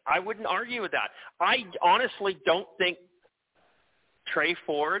 I wouldn't argue with that. I honestly don't think Trey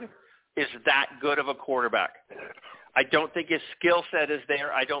Ford is that good of a quarterback. I don't think his skill set is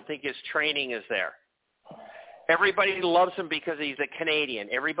there. I don't think his training is there. Everybody loves him because he's a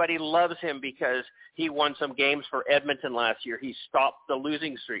Canadian. Everybody loves him because he won some games for Edmonton last year. He stopped the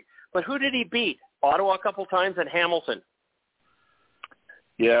losing streak. But who did he beat? Ottawa a couple times and Hamilton.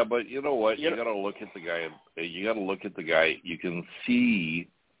 Yeah, but you know what? You got to look at the guy. You can see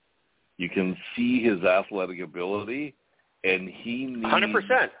his athletic ability, and he needs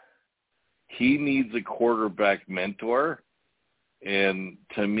 100%. He needs a quarterback mentor, and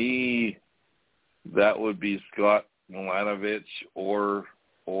to me, that would be Scott Milanovich or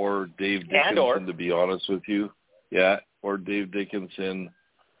Dave Dickinson, to be honest with you. Yeah, or Dave Dickinson,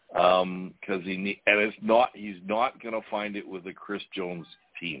 because he's not going to find it with a Chris Jones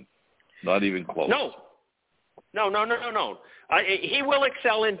team, not even close. No. He will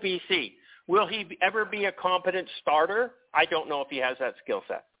excel in BC. Will he ever be a competent starter? I don't know if he has that skill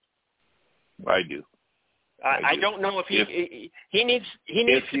set. I do. I don't know if he needs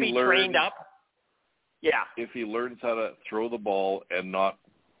to be trained up. Yeah. If he learns how to throw the ball and not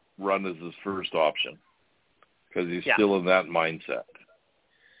run as his first option, because he's still in that mindset.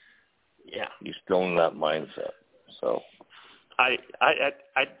 Yeah. He's still in that mindset. So I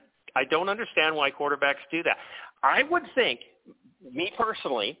don't understand why quarterbacks do that. I would think, me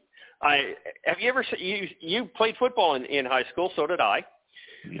personally, have you ever you played football in high school? So did I.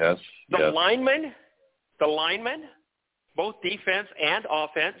 Yes. The linemen, both defense and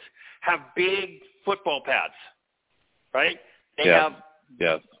offense, have big football pads, right? They have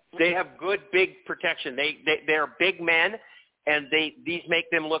good big protection. They're big men, and these make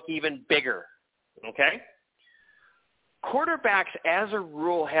them look even bigger. Okay. Quarterbacks, as a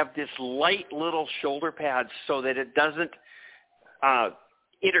rule, have this light little shoulder pads so that it doesn't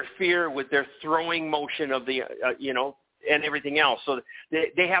interfere with their throwing motion of the and everything else. So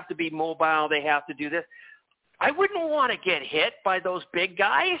they have to be mobile. They have to do this. I wouldn't want to get hit by those big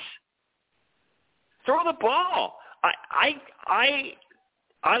guys. Throw the ball. I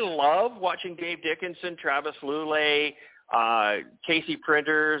love watching Dave Dickinson, Travis Lulay, Casey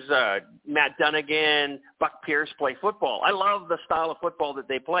Printers, Matt Dunnigan, Buck Pierce play football. I love the style of football that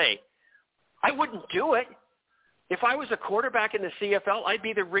they play. I wouldn't do it. If I was a quarterback in the CFL, I'd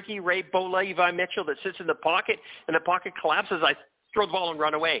be the Ricky Ray, Bo Levi Mitchell that sits in the pocket, and the pocket collapses. I throw the ball and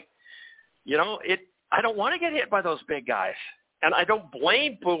run away. I don't want to get hit by those big guys. And I don't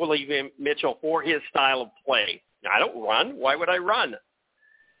blame Bo Levi Mitchell for his style of play. I don't run. Why would I run?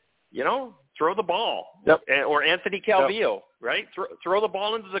 Throw the ball. Yep. Or Anthony Calvillo, right? Throw the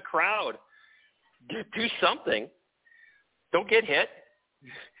ball into the crowd. Do something. Don't get hit.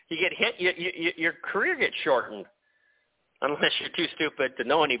 You get hit, your career gets shortened. Unless you're too stupid to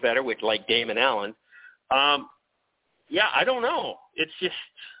know any better, which like Damon Allen. I don't know. It's just,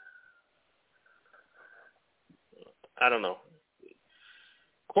 I don't know.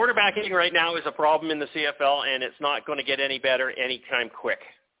 Quarterbacking right now is a problem in the CFL, and it's not going to get any better anytime quick.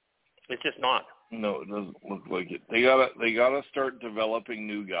 It's just not. No, it doesn't look like it. They gotta start developing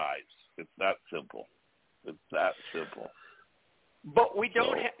new guys. It's that simple. But we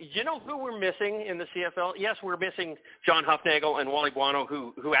don't you know who we're missing in the CFL? Yes, we're missing John Hufnagel and Wally Buono,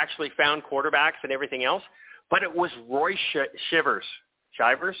 who actually found quarterbacks and everything else. But it was Roy Shivers.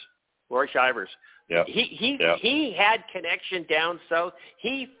 Yeah. He had connection down south.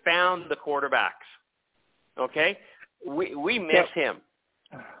 He found the quarterbacks. Okay? We miss him.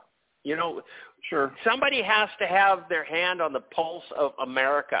 You know, sure. Somebody has to have their hand on the pulse of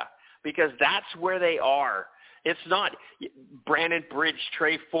America because that's where they are. It's not Brandon Bridge,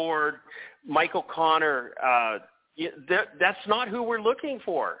 Trey Ford, Michael Connor. That's not who we're looking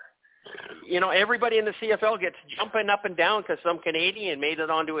for. You know, everybody in the CFL gets jumping up and down because some Canadian made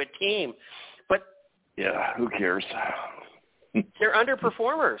it onto a team. But yeah, who cares? They're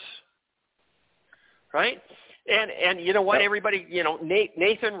underperformers, right? And you know what? Yep. Everybody, you know,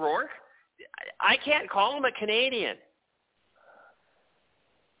 Nathan Rourke, I can't call him a Canadian.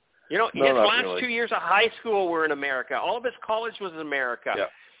 You know, his last really. 2 years of high school were in America. All of his college was in America. Yeah.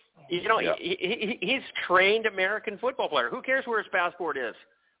 You know, he's trained American football player. Who cares where his passport is?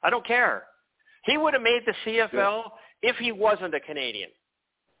 I don't care. He would have made the CFL if he wasn't a Canadian.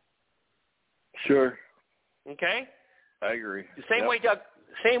 Sure. Okay? I agree. The same way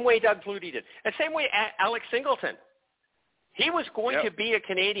Doug Flutie did. And same way Alex Singleton. He was going to be a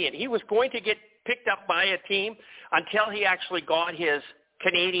Canadian. He was going to get picked up by a team until he actually got his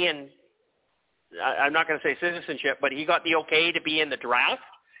Canadian, I'm not going to say citizenship, but he got the okay to be in the draft,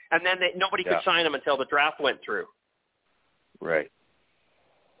 and then nobody could sign him until the draft went through. Right.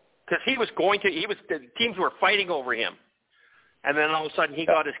 Because the teams were fighting over him. And then all of a sudden he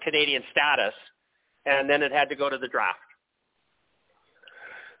got his Canadian status, and then it had to go to the draft.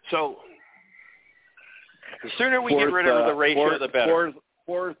 So the sooner we get rid of the ratio, the better.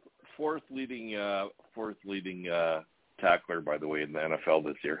 Fourth leading tackler, by the way, in the NFL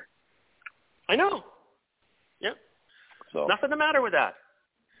this year. I know. Yep. So nothing the matter with that.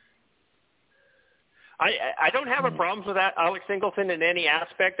 I don't have a problem with that, Alex Singleton, in any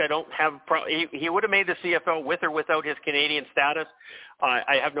aspect. I don't have he would have made the CFL with or without his Canadian status.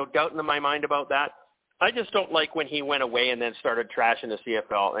 I have no doubt in my mind about that. I just don't like when he went away and then started trashing the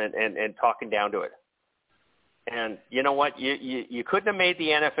CFL and talking down to it. And you know what? You couldn't have made the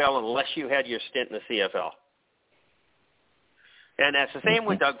NFL unless you had your stint in the CFL. And that's the same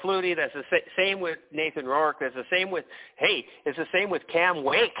with Doug Flutie. That's the same with Nathan Rourke. That's the same with it's the same with Cam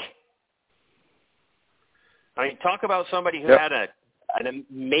Wake. I mean, talk about somebody who had an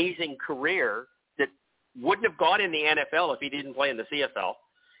amazing career that wouldn't have gone in the NFL if he didn't play in the CFL.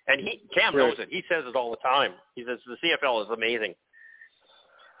 And Cam knows it. He says it all the time. He says the CFL is amazing.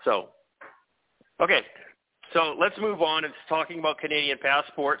 So, okay. So let's move on. It's talking about Canadian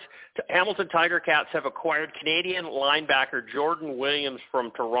passports. Hamilton Tiger Cats have acquired Canadian linebacker Jordan Williams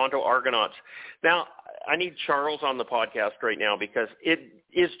from Toronto Argonauts. Now, I need Charles on the podcast right now because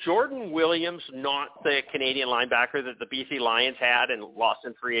is Jordan Williams not the Canadian linebacker that the BC Lions had and lost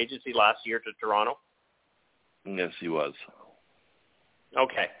in free agency last year to Toronto? Yes, he was.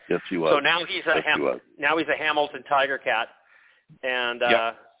 Okay. Yes, he was. So now he's a Hamilton Tiger Cat, and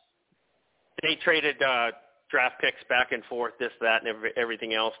they traded draft picks back and forth, this, that, and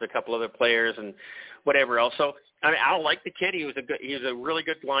everything else, and a couple other players and whatever else. So I mean, I like the kid. He was a really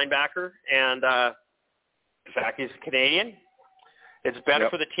good linebacker, and the fact he's Canadian, it's better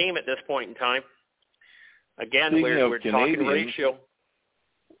for the team at this point in time. Again, we're talking ratio.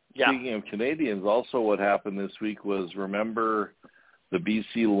 Speaking of Canadians, also what happened this week was, remember the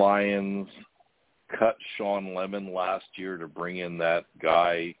BC Lions cut Sean Lemon last year to bring in that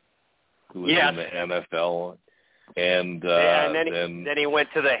guy who was in the NFL, and then he went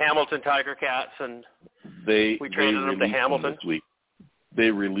to the Hamilton Tiger Cats, and we traded him to Hamilton this week.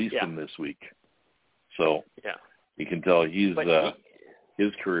 They released him this week, so you can tell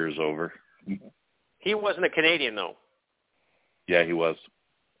his career's over. He wasn't a Canadian, though. Yeah, he was.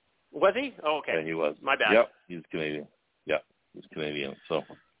 Was he? Oh, okay. Yeah, he was. My bad. Yep, he's Canadian. Yeah, he's Canadian. So.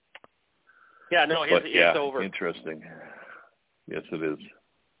 Yeah, no, it's over. Interesting. Yes, it is.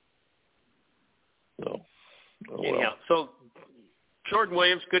 So. So Jordan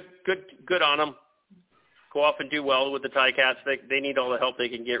Williams, good on him. Go off and do well with the Ticats. They need all the help they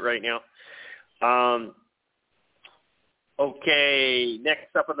can get right now. Okay,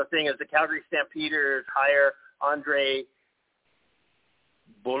 next up on the thing is the Calgary Stampeders hire Andre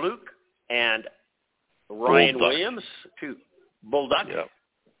Bullock and Ryan Williams to Bulldog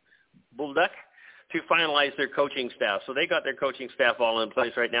to finalize their coaching staff. So they got their coaching staff all in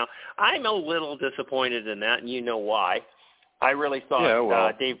place right now. I'm a little disappointed in that, and you know why. I really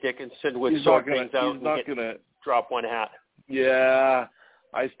thought Dave Dickinson would sort things out and drop one hat. Yeah,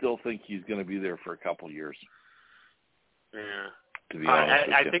 I still think he's going to be there for a couple years. Yeah. To be honest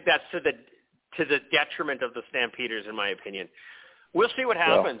with you. I think that's to the detriment of the Stampeders, in my opinion. We'll see what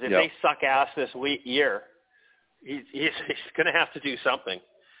happens. If they suck ass this year, he's going to have to do something.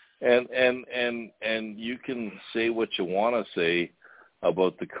 And you can say what you want to say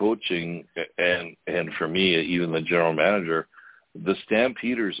about the coaching, and for me, even the general manager, the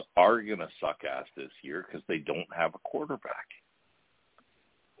Stampeders are going to suck ass this year because they don't have a quarterback.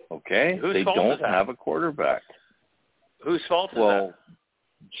 Okay? Whose they fault don't is that? have a quarterback. Whose fault is Well,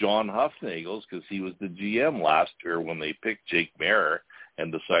 John Huffnagel's, because he was the GM last year when they picked Jake Mayer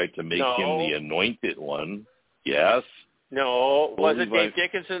and decided to make him the anointed one. Yes. No. Was it Dave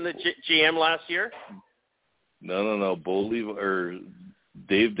Dickinson, the GM last year? No.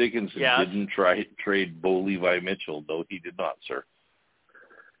 Dave Dickinson didn't trade Bo Levi Mitchell. No, he did not, sir.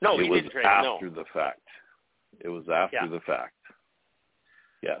 No, he didn't trade him. After the fact. It was after the fact.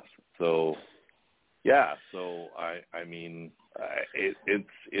 Yes. So, I mean,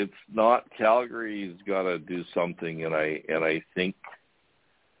 it's not. Calgary's got to do something, and I think,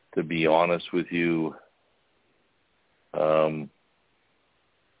 to be honest with you,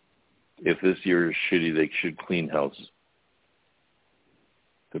 if this year is shitty, they should clean house.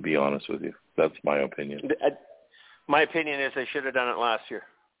 To be honest with you, that's my opinion. My opinion is they should have done it last year.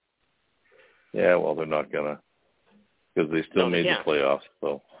 Yeah, well, they're not gonna, because they still made the playoffs.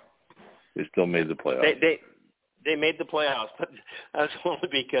 So they still made the playoffs. They made the playoffs, but that's only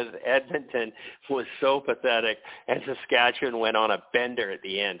because Edmonton was so pathetic, and Saskatchewan went on a bender at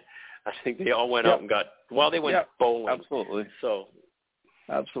the end. I think they all went out and they went bowling. Absolutely. So,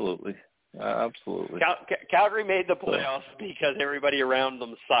 absolutely. Calgary made the playoffs because everybody around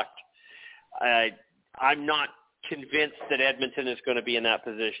them sucked. I'm not convinced that Edmonton is going to be in that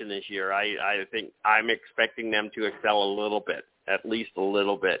position this year. I think I'm expecting them to excel a little bit, at least a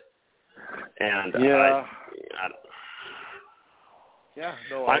little bit. And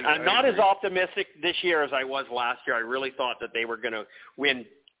I'm not as optimistic this year as I was last year. I really thought that they were going to win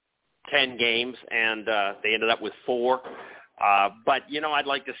 10 games, and they ended up with 4. But, I'd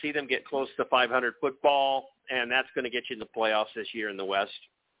like to see them get close to 500 football, and that's going to get you in the playoffs this year in the West.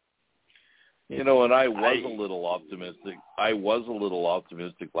 And I was a little optimistic. I was a little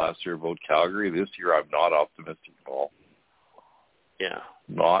optimistic last year about Calgary. This year I'm not optimistic at all. Yeah.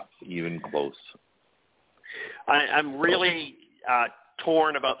 Not even close. I'm really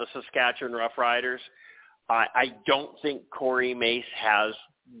torn about the Saskatchewan Roughriders. I don't think Corey Mace has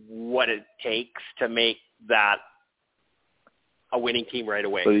what it takes to make that a winning team right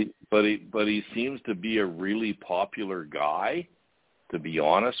away. But he seems to be a really popular guy, to be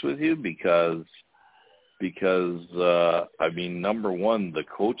honest with you, because I mean, number one, the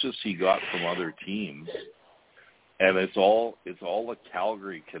coaches he got from other teams, and it's all a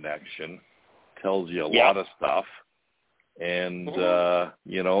Calgary connection, tells you a lot of stuff. And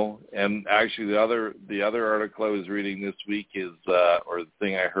and actually the other article I was reading this week is or the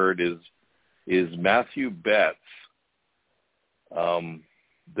thing I heard is Matthew Betts.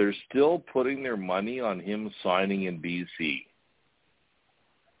 They're still putting their money on him signing in BC.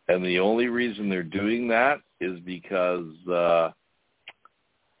 And the only reason they're doing that is because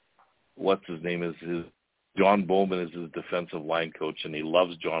what's his name is John Bowman is his defensive line coach, and he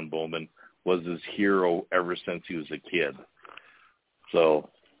loves John Bowman, was his hero ever since he was a kid. So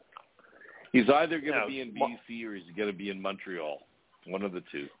he's either going to be in BC or he's going to be in Montreal. One of the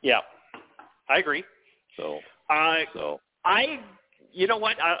two. Yeah, I agree. You know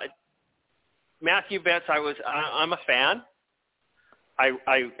what? Matthew Betts, I'm a fan. I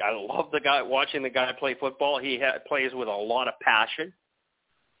love the guy, watching the guy play football. He plays with a lot of passion.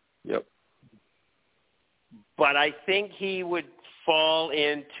 Yep. But I think he would fall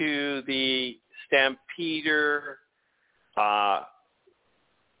into the Stampeder. I've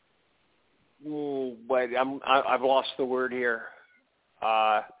lost the word here.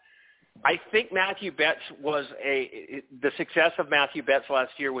 I think Matthew Betts the success of Matthew Betts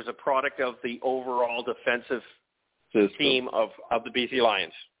last year was a product of the overall defensive team of the BC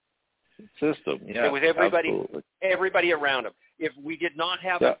Lions. System, yeah. It was everybody around him. If we did not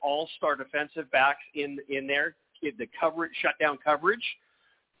have an all-star defensive backs in there, in the coverage, shutdown coverage,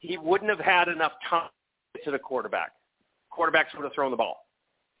 he wouldn't have had enough time to the quarterback. Quarterbacks would have thrown the ball.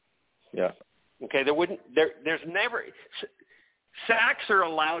 Yeah. Okay, there's never sacks are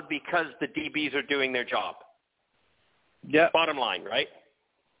allowed because the DBs are doing their job. Yeah. Bottom line, right?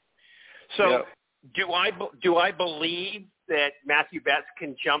 So Do I believe that Matthew Betts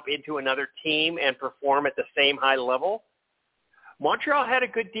can jump into another team and perform at the same high level? Montreal had a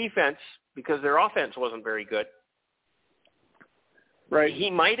good defense because their offense wasn't very good. Right. He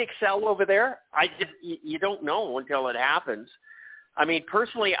might excel over there. You don't know until it happens. I mean,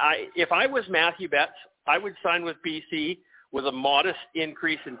 personally, if I was Matthew Betts, I would sign with BC with a modest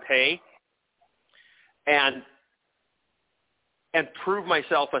increase in pay and prove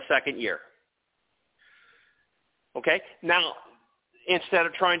myself a second year. Okay? Now, instead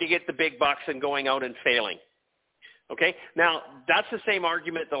of trying to get the big bucks and going out and failing. Okay? Now, that's the same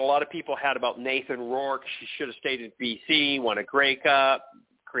argument that a lot of people had about Nathan Rourke. She should have stayed in BC, won a Grey Cup,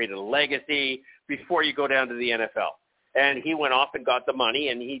 created a legacy before you go down to the NFL. And he went off and got the money,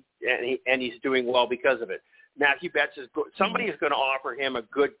 and he's doing well because of it. Matthew Betts somebody is going to offer him a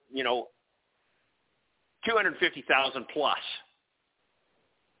good, $250,000 plus.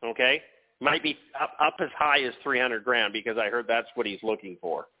 Okay? Might be up as high as $300,000 because I heard that's what he's looking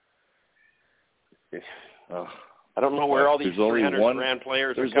for. I don't know where all these $300,000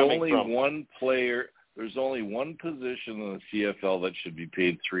 players are coming from. There's only one position in the CFL that should be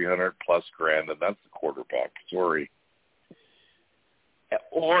paid $300,000 plus, and that's the quarterback. Sorry.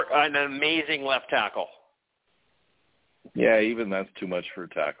 Or an amazing left tackle. Yeah, even that's too much for a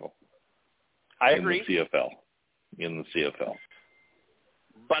tackle. I agree. In the CFL.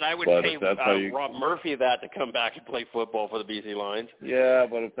 But I would pay Rob Murphy that to come back and play football for the BC Lions. Yeah,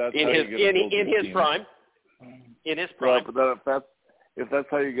 but if that's in his prime. Well, but if that's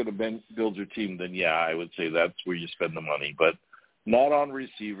how you're going to build your team, then yeah, I would say that's where you spend the money. But not on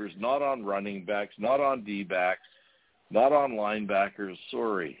receivers, not on running backs, not on D-backs, not on linebackers.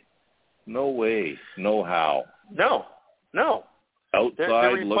 Sorry. No way. No how. No. Outside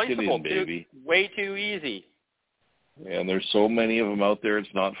they're looking in, baby. Way too easy. And there's so many of them out there,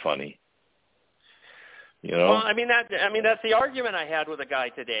 it's not funny. Well, I mean that's the argument I had with a guy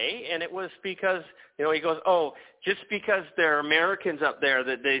today, and it was because he goes, just because they're Americans up there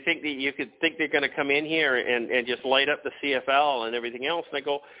that they think that you could think they're going to come in here and just light up the CFL and everything else. And I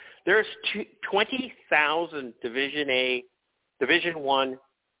go, there's 20,000 Division I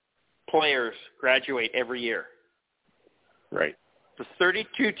players graduate every year. Right. The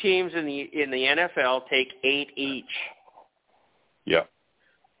 32 teams in the NFL take 8 each. Yeah.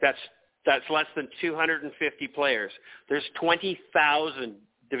 That's less than 250 players. There's 20,000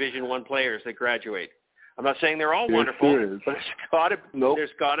 Division I players that graduate. I'm not saying they're all wonderful, but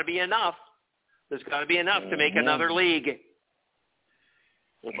there's got to be enough. There's got to be enough to make another league.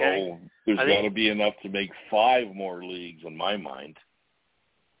 Okay. There's got to be enough to make 5 more leagues in my mind.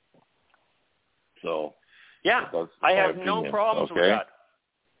 So. Yeah, I have no problems with that.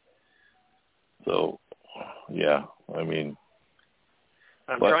 So, yeah, I mean.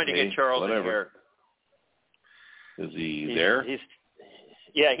 I'm trying to get Charles in here. Is he there? He's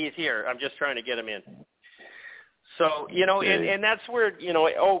here. I'm just trying to get him in. So, and that's where,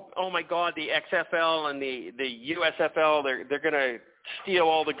 oh my God, the XFL and the USFL, they're going to steal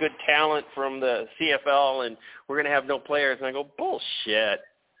all the good talent from the CFL and we're going to have no players. And I go, bullshit.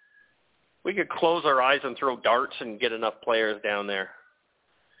 We could close our eyes and throw darts and get enough players down there.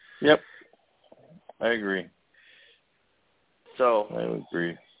 Yep. I agree. So I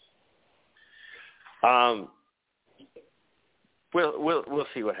agree. We'll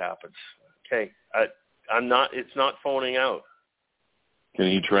see what happens. Okay. It's not phoning out. Can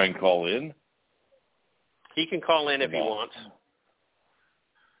he try and call in? He can call in if he wants.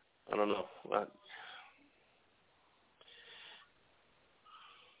 I don't know.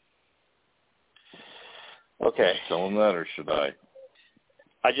 Okay. Tell him that, or should I?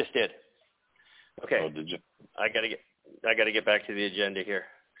 I just did. Okay. Oh, did you? I gotta get back to the agenda here.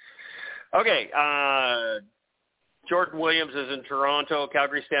 Okay. Jordan Williams is in Toronto.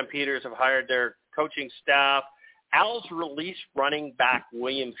 Calgary Stampeders have hired their coaching staff. Al's released running back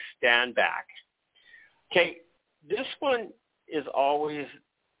William Stanback. Okay, this one is always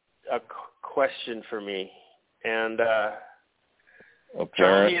a question for me. And Charles,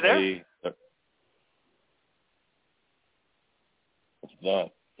 are you there? It's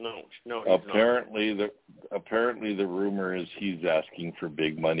not. No. Apparently the rumor is he's asking for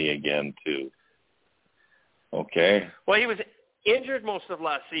big money again too. Okay. Well, he was injured most of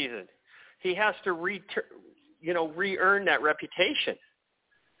last season. He has to re-earn that reputation.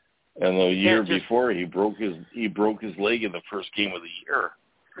 And the year before, he broke his leg in the first game of the year.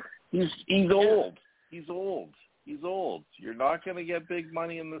 He's old. He's old. You're not going to get big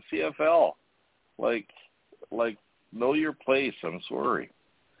money in the CFL. Like, know your place. I'm sorry.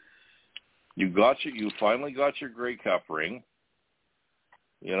 You finally got your Grey Cup ring.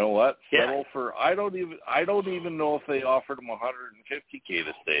 You know what? Yeah. Settle for. I don't even know if they offered him $150K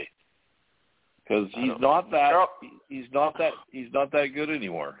to stay, because he's not that good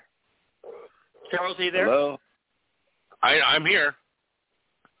anymore. Charles, are you there? Hello. I'm here.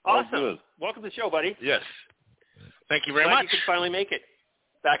 Awesome. Oh, good. Welcome to the show, buddy. Yes. Thank you very Glad much. you could finally make it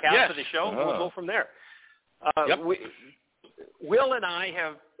back after the show. Uh-huh. We'll go from there. Yep. Will and I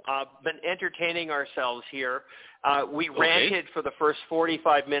have been entertaining ourselves here. We ranted for the first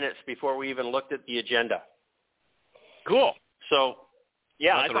 45 minutes before we even looked at the agenda. Cool. So,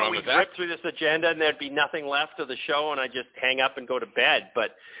 yeah, Nothing I thought wrong we'd with rip that. through this agenda and there'd be nothing left of the show and I'd just hang up and go to bed.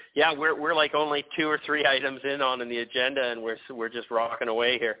 But, yeah, we're like only 2 or 3 items in the agenda, and we're just rocking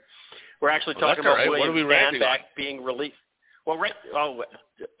away here. We're actually talking about right. William Stanback on? being released. Well,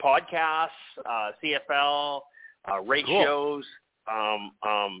 podcasts, CFL, ratios,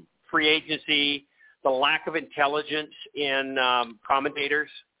 free agency, the lack of intelligence in commentators.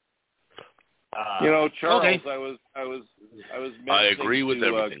 Charles, okay. I was mentioning I agree with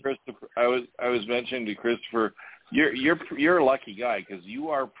everything. Christopher. I was mentioning to Christopher, you're a lucky guy, because you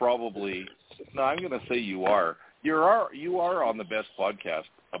are probably. No, I'm going to say you are. You are on the best podcast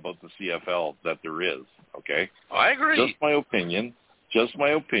about the CFL that there is. Okay. I agree. Just my opinion.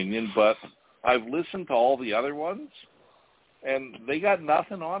 But I've listened to all the other ones, and they got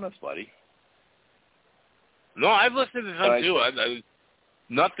nothing on us, buddy. No, I've listened to some too.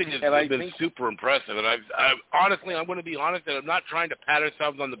 Nothing has been super impressive, and I've honestly, I'm going to be honest, and I'm not trying to pat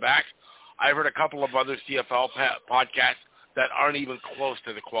ourselves on the back. I've heard a couple of other CFL podcasts that aren't even close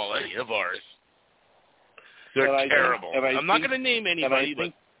to the quality of ours. They're terrible. I'm not going to name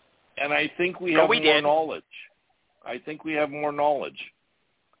anybody, and I think we have more knowledge. I think we have more knowledge.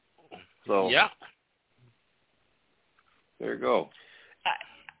 So yeah, there you go.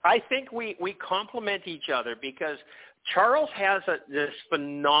 I think we complement each other, because Charles has this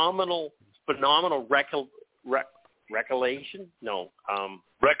phenomenal recollection.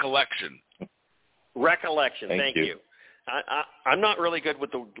 Recollection. Thank you. I'm not really good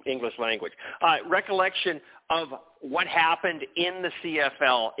with the English language. Recollection of what happened in the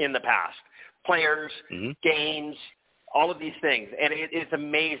CFL in the past. Players, games, all of these things. And it's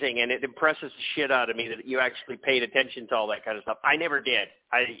amazing, and it impresses the shit out of me that you actually paid attention to all that kind of stuff. I never did.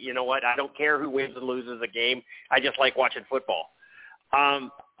 You know what? I don't care who wins and loses a game. I just like watching football.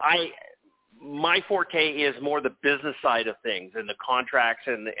 My forte is more the business side of things, and the contracts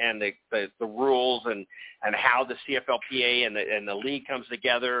and the rules and how the CFLPA and the league comes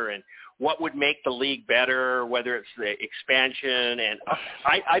together, and what would make the league better, whether it's the expansion. And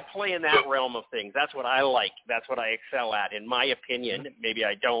I play in that realm of things. That's what I like. That's what I excel at, in my opinion. Maybe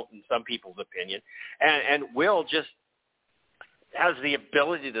I don't in some people's opinion. And Will just has the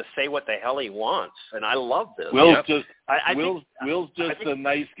ability to say what the hell he wants, and I love this. Will's just a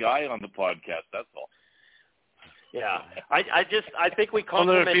nice guy on the podcast. That's all. Yeah, I think we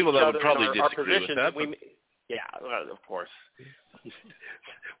complement there are people each that other would probably in our disagree positions. with that. Yeah, well, of course.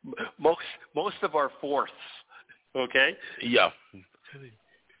 most of our fourths, okay? Yeah.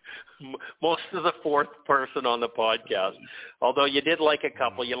 Most of the fourth person on the podcast. Although you did like a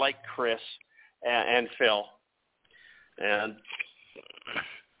couple. You liked Chris and Phil. And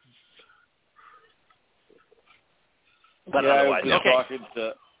but otherwise,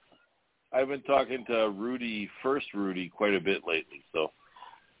 I've been talking to Rudy, quite a bit lately. So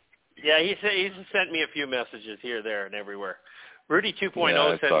yeah, he's sent me a few messages here, there, and everywhere. Rudy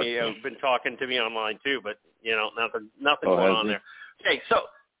 2.0 been talking to me online too, but nothing going on there. Okay, so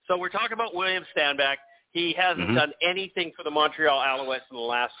we're talking about William Stanback. He hasn't done anything for the Montreal Alouettes in the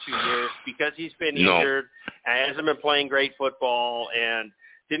last 2 years because he's been injured and hasn't been playing great football and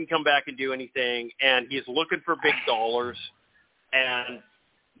didn't come back and do anything. And he's looking for big dollars. And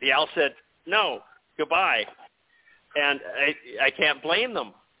the Al said, no, goodbye. And I can't blame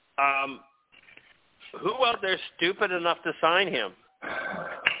them. Who out there is stupid enough to sign him?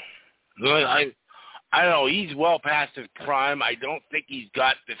 I don't know. He's well past his prime. I don't think he's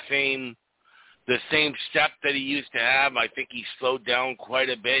got the same step that he used to have. I think he's slowed down quite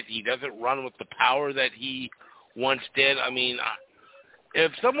a bit. He doesn't run with the power that he once did. I mean,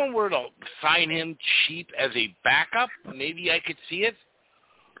 if someone were to sign him cheap as a backup, maybe I could see it.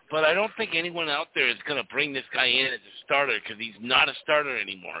 But I don't think anyone out there is going to bring this guy in as a starter because he's not a starter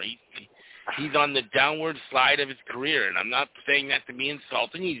anymore. He's on the downward slide of his career, and I'm not saying that to be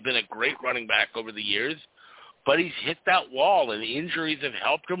insulting. He's been a great running back over the years, but he's hit that wall, and the injuries have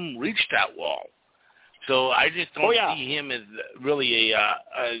helped him reach that wall. So I just don't see him as really a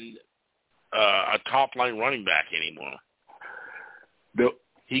top-line running back anymore.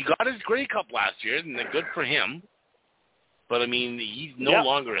 He got his Grey Cup last year, and good for him. But I mean, he's no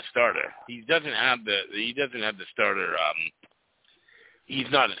longer a starter. He doesn't have the starter. He's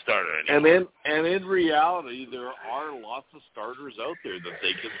not a starter anymore. And in reality, there are lots of starters out there that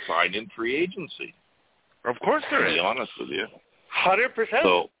they can sign in free agency. Of course there is. To be honest with you. 100%.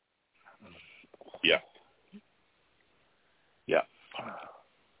 So, yeah.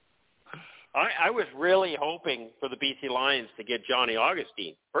 I was really hoping for the BC Lions to get Johnny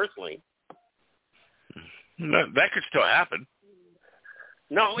Augustine, personally. That could still happen.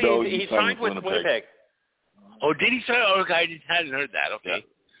 No, he signed with Winnipeg. Oh, did he sign? Oh, okay, I just hadn't heard that. Okay.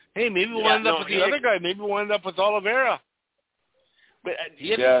 Yeah. Hey, maybe we'll end up with the other guy. Maybe we'll end up with Oliveira. But he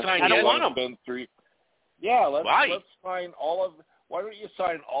hasn't signed yet. I don't want him. Let's sign why don't you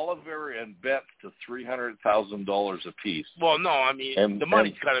sign Oliveira and Betts to $300,000 apiece? Well, no, I mean, the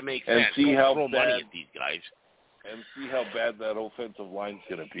money's got to make sense. And see how throw money at these guys. And see how bad that offensive line's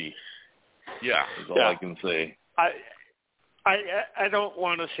going to be. Yeah. That's all I can say. I don't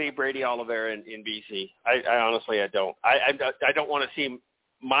want to see Brady Oliveira in BC. I honestly, I don't. I don't want to see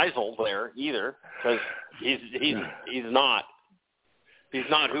Meisel there either, because he's not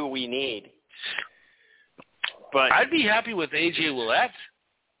who we need. But I'd be happy with AJ Willette.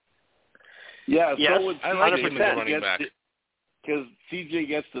 Yeah, yes, so would I like him as running back. Because CJ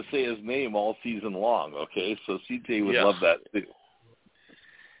gets to say his name all season long, okay? So CJ would love that too.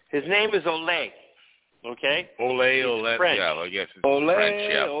 His name is Ole, okay? Ole, French. Yeah, I guess it's Ole,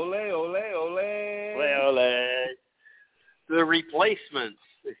 French, yeah. Ole. The Replacements.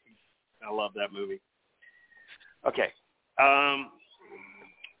 I love that movie. Okay.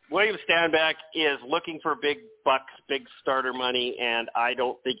 William Stanback is looking for big bucks, big starter money, and I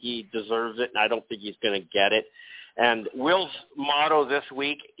don't think he deserves it, and I don't think he's going to get it. And Will's motto this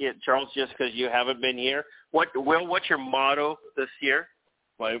week, Charles, just because you haven't been here, Will, what's your motto this year?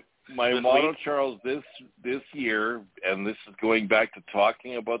 My motto, Charles, this year, and this is going back to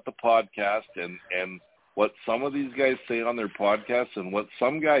talking about the podcast and what some of these guys say on their podcasts and what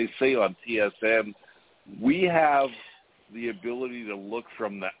some guys say on TSN, we have the ability to look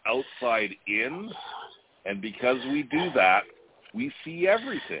from the outside in, and because we do that, we see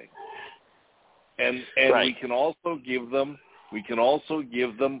everything. And right. we can also give them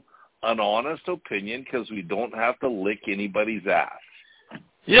an honest opinion because we don't have to lick anybody's ass.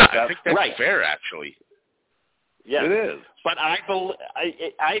 Yeah, I think that's fair, actually. Yeah, it is. But I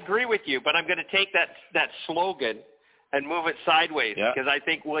agree with you, but I'm going to take that slogan and move it sideways because I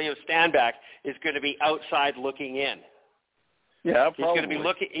think William Stanback is going to be outside looking in. Yeah, probably.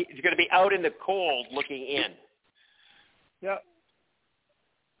 probably. He's going to be out in the cold looking in. Yeah.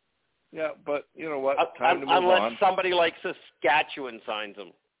 Yeah, but you know what? Time to move unless on. Somebody like Saskatchewan signs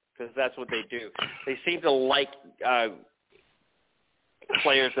him, because that's what they do. They seem to like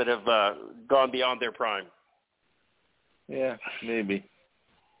players that have gone beyond their prime. Yeah, maybe.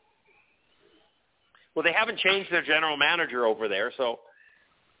 Well, they haven't changed their general manager over there, so.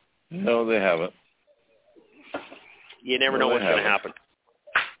 No, they haven't. You never know what's going to happen.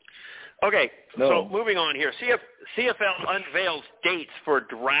 Okay, so moving on here. CFL unveils dates for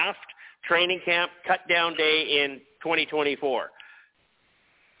draft, training camp, cut-down day in 2024.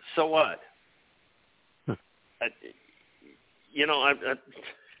 So what?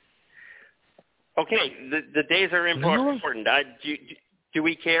 Okay, the days are important. Do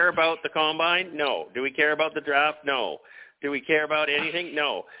we care about the combine? No. Do we care about the draft? No. Do we care about anything?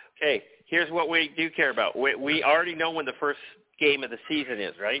 No. Okay, here's what we do care about. We already know when the first game of the season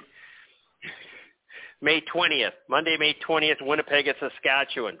is, right? May 20th, Monday, May 20th, Winnipeg at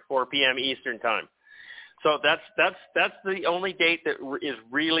Saskatchewan, 4 p.m. Eastern time. So that's the only date that is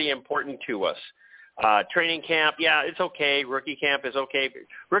really important to us. Training camp, it's okay. Rookie camp is okay.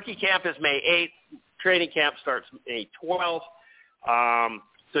 Rookie camp is May 8th. Training camp starts May 12th.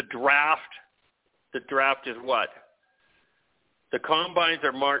 The draft is what? The combines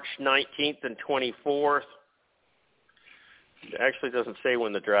are March 19th and 24th. It actually doesn't say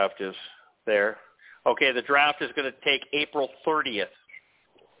when the draft is there. Okay, the draft is going to take April 30th.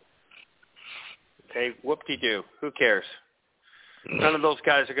 Okay, whoop-de-doo. Who cares? None of those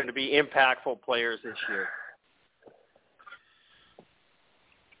guys are going to be impactful players this year.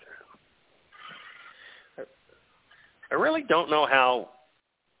 I really don't know how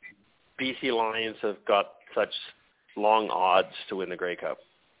BC Lions have got such long odds to win the Grey Cup.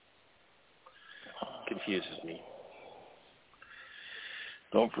 Confuses me.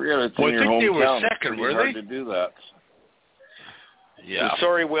 Don't forget it's in your hometown. They were second, were hard they? to do that. Yeah.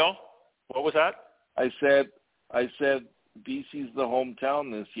 Sorry, Will. What was that? I said BC's the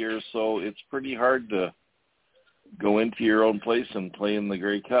hometown this year, so it's pretty hard to go into your own place and play in the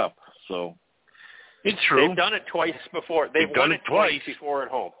Grey Cup. So It's true. They've done it twice before. They've done it twice before at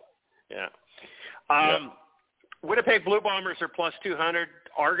home. Yeah. Winnipeg Blue Bombers are plus 200.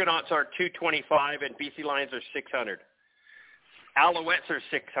 Argonauts are 225, and BC Lions are 600. Alouettes are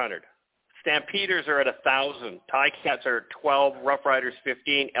 600. Stampeders are at 1,000. Ticats are at 12. Rough Riders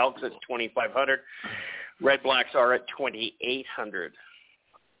 15. Elks at 2,500. Red Blacks are at 2,800,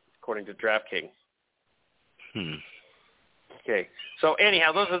 according to DraftKings. Okay. So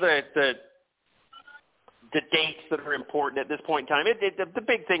anyhow, those are the dates that are important at this point in time. The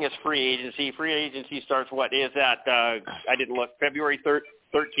big thing is free agency. Free agency starts, what is that? I didn't look. February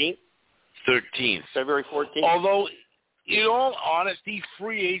 13th? 13th. February 14th? Although, in all honesty,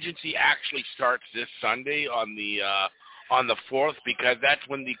 free agency actually starts this Sunday on the 4th, because that's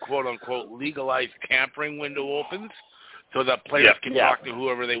when the quote-unquote legalized tampering window opens, so that players can talk to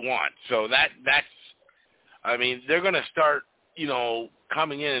whoever they want. So that's, I mean, they're going to start,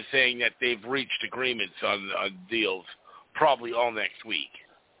 coming in and saying that they've reached agreements on deals probably all next week.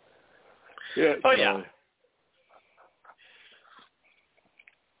 Yeah. Oh, yeah.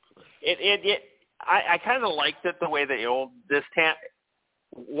 I kind of liked it the way this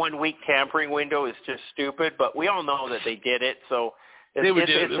 1 week tampering window is just stupid, but we all know that they did it, so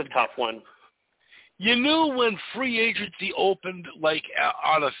it's a tough one. You knew when free agency opened, like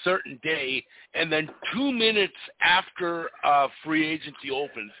on a certain day, and then 2 minutes after free agency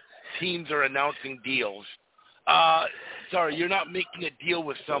opens, teams are announcing deals. Sorry, you're not making a deal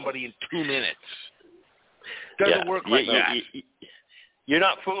with somebody in 2 minutes. Doesn't work like that. You're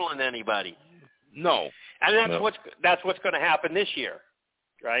not fooling anybody. No. And that's what's going to happen this year,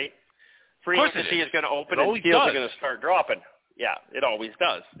 right? Free agency is going to open and deals are going to start dropping. Yeah, it always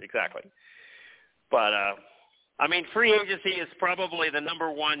does. Exactly. But, I mean, free agency is probably the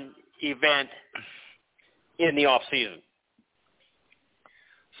number one event in the off season.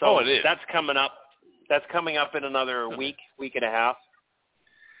 So it is. That's coming up. That's coming up in another week and a half.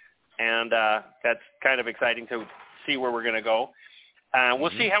 And that's kind of exciting to see where we're going to go.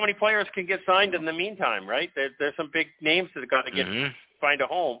 We'll see how many players can get signed in the meantime, right? There's some big names that have got to find a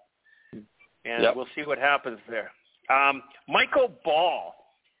home. And we'll see what happens there. Michael Ball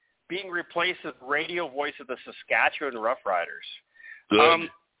being replaced as radio voice of the Saskatchewan Roughriders. Good.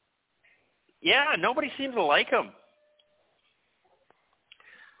 Nobody seems to like him.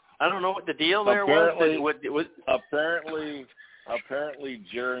 I don't know what the deal there was. Apparently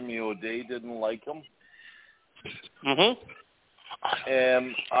Jeremy O'Day didn't like him. Mm-hmm.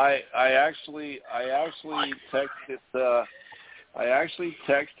 And I actually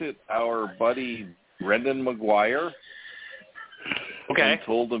texted our buddy Brendan McGuire. Okay. And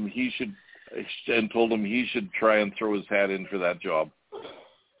told him he should try and throw his hat in for that job.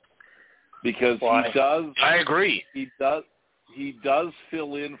 Because he does. I agree. He does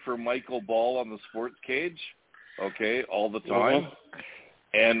fill in for Michael Ball on the Sports Cage, all the time.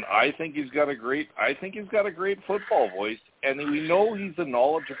 And I think he's got a great football voice, and we know he's a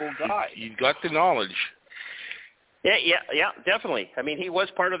knowledgeable guy. He's got the knowledge. Yeah, definitely. I mean, he was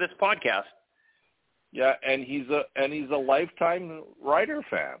part of this podcast. Yeah, and he's a lifetime Rider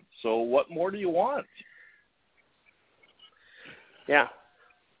fan. So what more do you want? Yeah.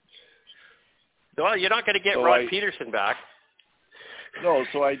 Well, you're not going to get Rod Peterson back. No,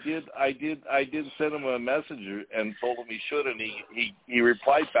 so I did send him a message and told him he should, and he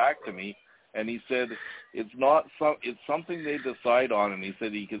replied back to me, and he said it's something they decide on, and he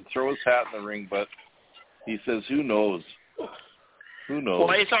said he could throw his hat in the ring, but he says who knows.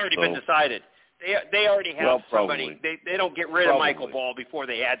 Well, it's already been decided. They already have somebody. They don't get rid of Michael Ball before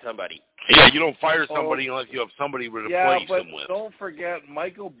they add somebody. Yeah, you don't fire somebody unless you have somebody to replace them with. Don't forget,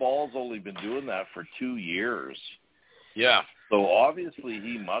 Michael Ball's only been doing that for 2 years. Yeah. So obviously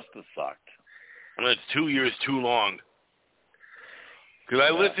he must have sucked. I mean, it's 2 years too long. Because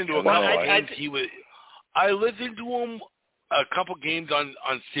I listened to a couple games. I listened to him a couple games on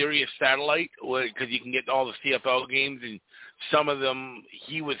Sirius Satellite because you can get all the CFL games, and some of them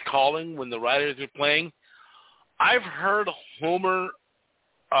he was calling when the Riders were playing. I've heard Homer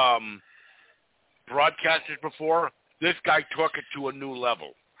broadcasters before. This guy took it to a new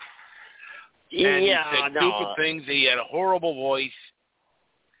level. And he said stupid things. He had a horrible voice.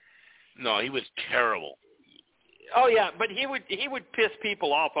 No, he was terrible. Oh yeah, but he would piss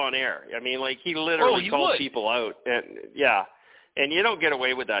people off on air. I mean, like he literally called people out, and and you don't get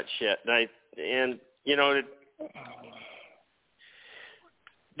away with that shit. And you know,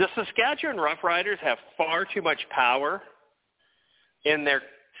 the Saskatchewan Roughriders have far too much power in their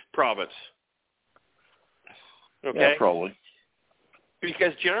province. Okay, yeah, probably.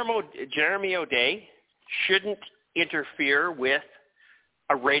 Because Jeremy O'Day shouldn't interfere with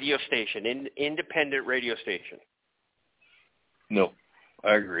a radio station, an independent radio station. No,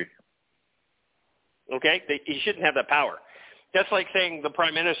 I agree. Okay? He shouldn't have that power. That's like saying the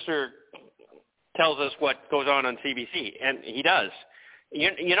Prime Minister tells us what goes on CBC, and he does.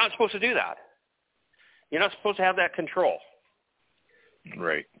 You're not supposed to do that. You're not supposed to have that control.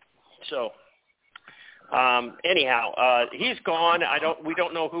 Right. So, anyhow, he's gone. We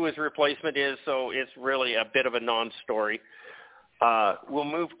don't know who his replacement is, so it's really a bit of a non-story. We'll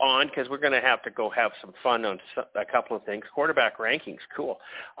move on because we're going to have to go have some fun on a couple of things. Quarterback rankings, cool.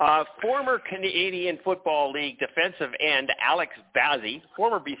 Former Canadian Football League defensive end Alex Bazzi,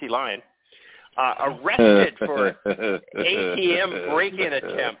 former BC Lion, arrested for ATM break-in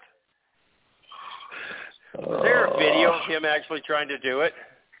attempt. Is there a video of him actually trying to do it?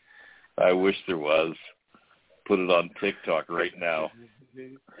 I wish there was. Put it on TikTok right now.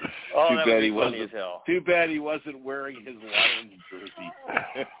 Oh, too that bad would be he funny wasn't. as hell. Too bad he wasn't wearing his Lions jersey.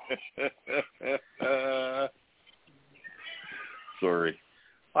 Sorry.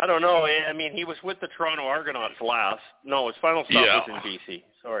 I don't know. I mean, he was with the Toronto Argonauts last. No, his final stop was in BC.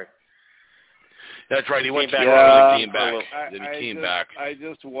 Sorry. That's right. He went back. and came back. Then he came back. I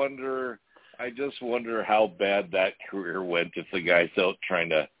just wonder how bad that career went if the guy's out trying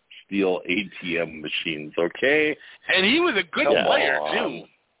to steal ATM machines. Okay. And he was a good player too.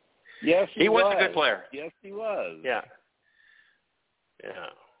 Yes, he was a good player. Yes, he was. Yeah.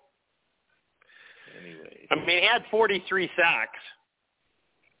 Anyway, I mean, he had 43 sacks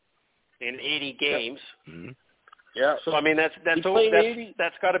in 80 games. Yep. Mm-hmm. Yeah. So I mean, that's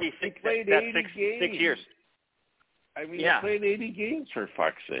got to be 6 years. I mean, he played 80 games for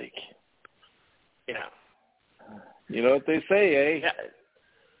fuck's sake. Yeah. You know what they say, eh? Yeah.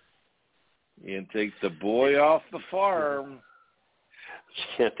 You can take the boy off the farm. You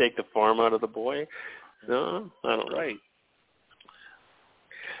can't take the farm out of the boy? No, I don't know. Right.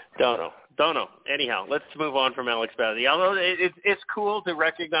 Don't know. Anyhow, let's move on from Alex Bazzi. Although it's cool to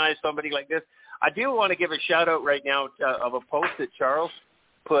recognize somebody like this. I do want to give a shout-out right now of a post that Charles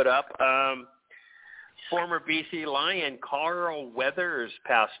put up. Former BC Lion Carl Weathers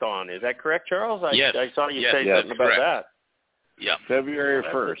passed on. Is that correct, Charles? Yes. I saw you say something about that. Yeah. February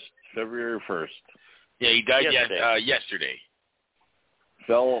 1st. Yeah, he died yesterday.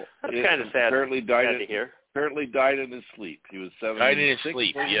 That's kind of sad. Apparently died in his sleep. He was 76. Died in his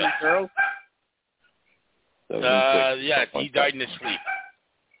sleep, yeah. Charles? He died in his sleep.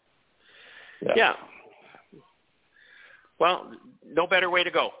 Yeah. Well, no better way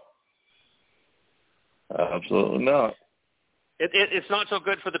to go. Absolutely not. It's not so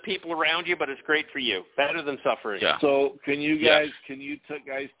good for the people around you, but it's great for you. Better than suffering. Yeah. So can you guys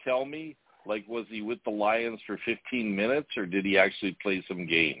tell me, like, was he with the Lions for 15 minutes, or did he actually play some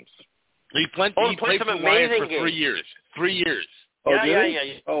games? He played for the Lions for 3 years. 3 years. Oh,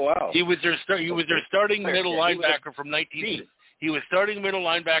 yeah. Oh, wow. He was their starting middle linebacker from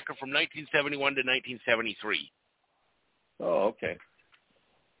 1971 to 1973. Oh, okay.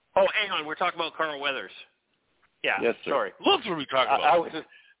 Oh, hang on. We're talking about Carl Weathers. Yeah. Yes, sir. Sorry. Look what we talking about. I don't know.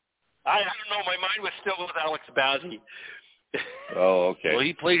 My mind was still with Alex Bazzi. Oh, okay. Well,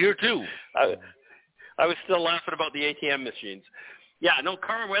 he played here too. I was still laughing about the ATM machines. Yeah, no,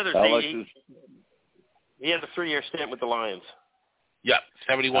 Carl Weathers. He had a 3-year stint with the Lions. Yeah,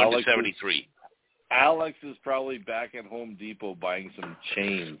 71 to 73. Alex is probably back at Home Depot buying some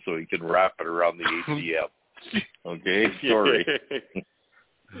chains so he can wrap it around the ATM. Okay, sorry.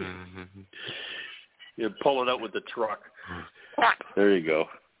 You pull it out with the truck. There you go.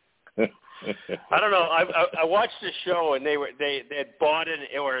 I don't know. I watched the show, and they had bought an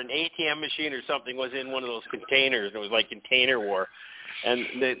ATM machine or something was in one of those containers. It was like container war,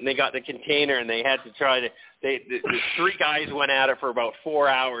 and they got the container, and they had to try to. The 3 guys went at it for about 4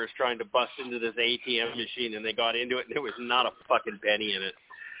 hours trying to bust into this ATM machine, and they got into it, and there was not a fucking penny in it.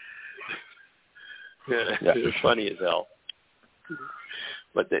 Yeah. It was funny as hell.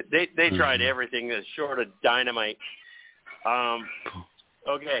 But they tried everything that's short of dynamite.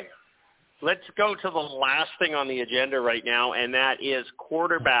 Okay. Let's go to the last thing on the agenda right now, and that is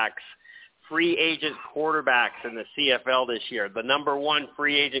quarterbacks, free agent quarterbacks in the CFL this year. The number 1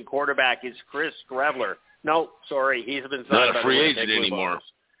 free agent quarterback is Chris Graveler. No, sorry, he's been signed. Not a free agent anymore.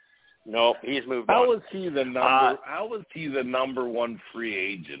 No, he's moved on. How is he the number? How is he the number 1 free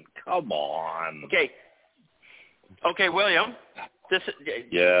agent? Come on. Okay, William.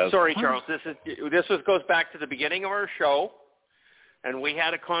 Yes. Sorry, Charles. This goes back to the beginning of our show, and we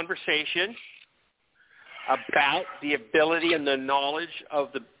had a conversation about the ability and the knowledge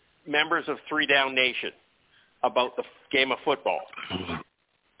of the members of 3 Down Nation about the game of football.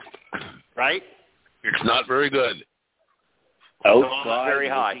 Right? It's not very good. Outside not very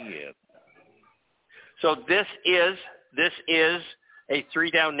high. In. So this is a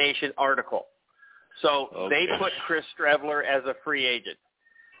 3 Down Nation article. So they put Chris Streveler as a free agent.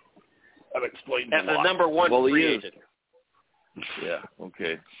 That explains as the number one free agent. Yeah,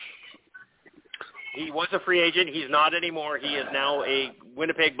 okay. He was a free agent. He's not anymore. He is now a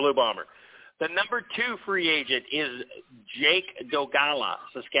Winnipeg Blue Bomber. The number 2 free agent is Jake Dogala,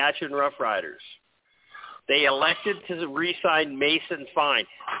 Saskatchewan Roughriders. They elected to re-sign Mason Fine.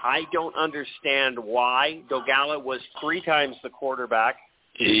 I don't understand why. Dogala was 3 times the quarterback.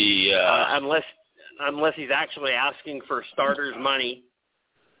 Unless he's actually asking for starters money.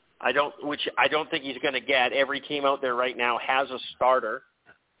 Which I don't think he's going to get. Every team out there right now has a starter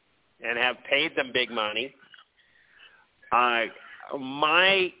and have paid them big money.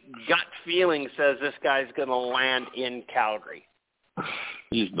 My gut feeling says this guy's going to land in Calgary.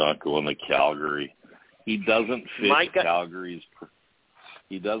 He's not going to Calgary. He doesn't fit Calgary's.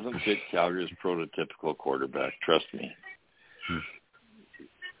 He doesn't fit Calgary's prototypical quarterback. Trust me.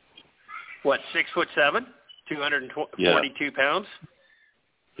 What, 6'7", 242 pounds?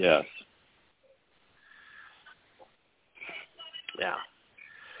 Yes. Yeah.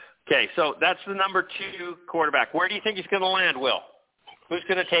 Okay, so that's the number 2 quarterback. Where do you think he's going to land, Will? Who's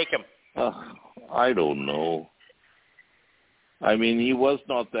going to take him? I don't know. I mean, he was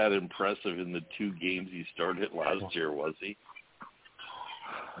not that impressive in the 2 games he started last year, was he?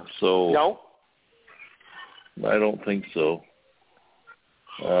 So no, I don't think so.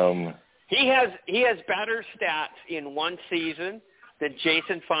 He has better stats in 1 season than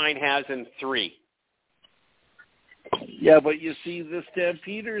Jason Fine has in 3. Yeah, but you see, the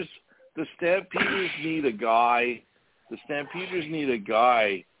Stampeders need a guy. The Stampeders need a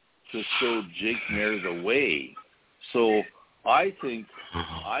guy to show Jake Mayer the way. So I think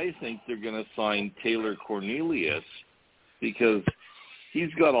they're going to sign Taylor Cornelius because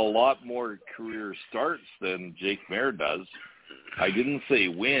he's got a lot more career starts than Jake Mayer does. I didn't say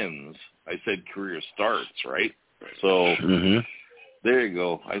wins. I said career starts, right? So there you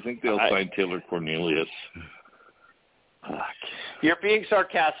go. I think they'll sign Taylor Cornelius. You're being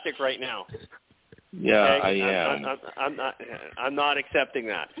sarcastic right now. Yeah, okay? I am. I'm not accepting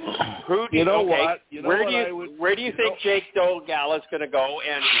that. Where do you think Jake Dogala is going to go,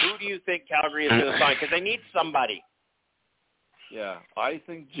 and who do you think Calgary is going to sign? Because they need somebody. Yeah, I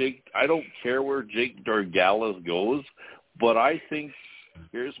think I don't care where Jake Dogala goes, but I think,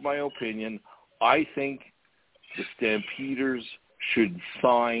 here's my opinion, I think the Stampeders should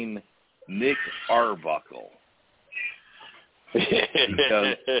sign Nick Arbuckle.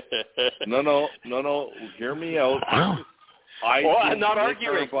 Because, no, hear me out. I'm not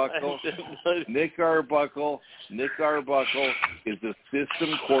arguing. Nick Arbuckle is a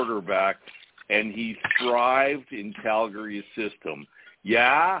system quarterback, and he thrived in Calgary's system.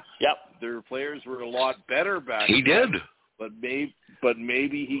 Yeah, their players were a lot better back then. He did. But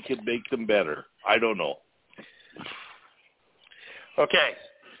maybe he could make them better. I don't know. Okay.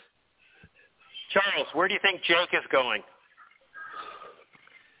 Charles, where do you think Jake is going?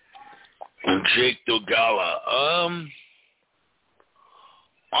 Jake Dogala.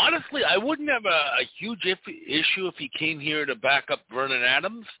 Honestly, I wouldn't have a huge issue if he came here to back up Vernon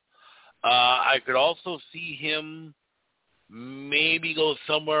Adams. I could also see him maybe go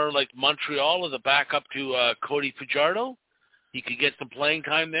somewhere like Montreal as a backup to Cody Fajardo. He could get some playing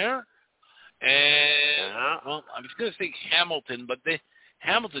time there. And, well, I was going to say Hamilton, but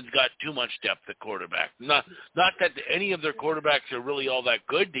Hamilton's got too much depth at quarterback. Not that any of their quarterbacks are really all that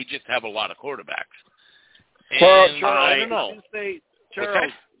good. They just have a lot of quarterbacks. And, Charles, I don't know.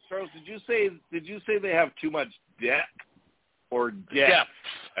 Charles, did you say they have too much depth or depth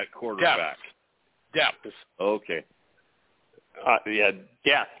at quarterback? Depth. Okay. Yeah,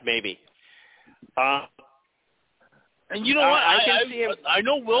 depth maybe. And you know what? I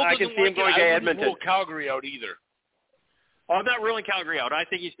know Will doesn't see him going to Edmonton. Rule Calgary out either. I'm not ruling Calgary out. I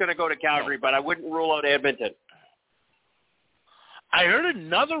think he's going to go to Calgary, but I wouldn't rule out Edmonton. I heard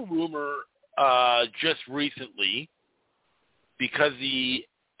another rumor just recently because the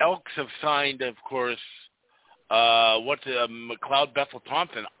Elks have signed, of course, McLeod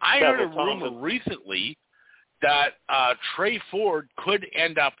Bethel-Thompson. I heard a rumor recently that Trey Ford could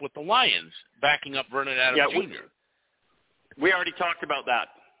end up with the Lions, backing up Vernon Adams Jr. We already talked about that.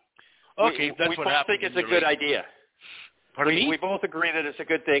 Okay, that's what happened. We both think it's a good idea. We both agree that it's a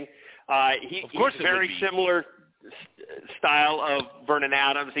good thing. He's very similar style of Vernon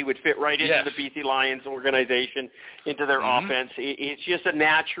Adams. He would fit right into the BC Lions organization, into their offense. It's just a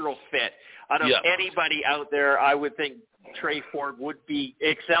natural fit. Out of anybody out there, I would think Trey Ford would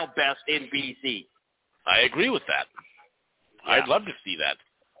excel best in BC. I agree with that. Yeah. I'd love to see that.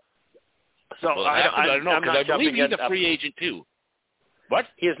 So well, I don't know, because I believe he's a free agent too. What?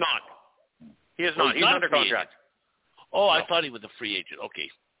 He is not. He is not. He's not under contract. Oh, no. I thought he was a free agent. Okay.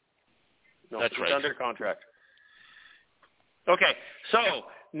 No, that's he's right. under contract. Okay, so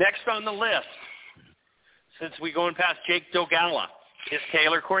next on the list, since we're going past Jake Dogala, is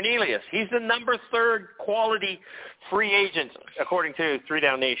Taylor Cornelius. He's the number 3 quality free agent, according to 3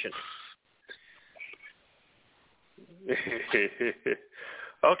 Down Nation.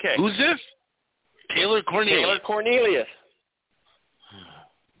 Okay. Who's this? Taylor Cornelius. Taylor Cornelius.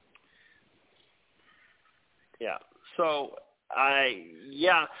 Yeah. So,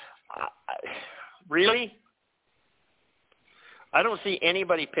 really? I don't see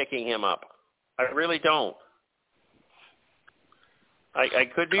anybody picking him up. I really don't. I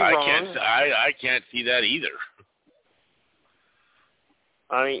could be wrong. I can't see that either.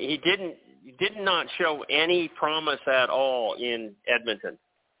 I mean, he did not show any promise at all in Edmonton.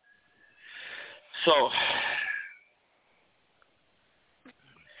 So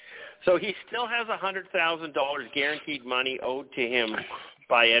he still has $100,000 guaranteed money owed to him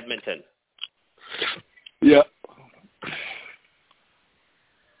by Edmonton. Yeah.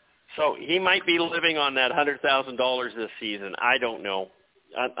 So he might be living on that $100,000 this season. I don't know.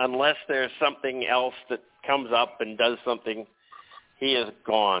 Unless there's something else that comes up and does something, he is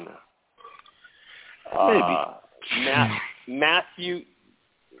gone. Maybe. Matthew,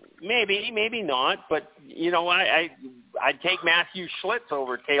 maybe not. But I'd take Matthew Schlitz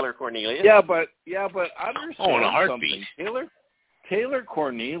over Taylor Cornelius. Yeah, but understand in a heartbeat. something. Taylor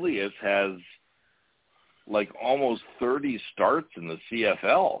Cornelius has like almost 30 starts in the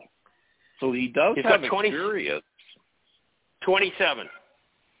CFL. So he does have experience. 27.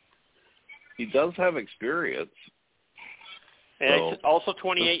 He does have experience. And he's also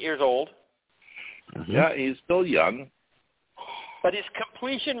 28 years old. Mm-hmm. Yeah, he's still young. But his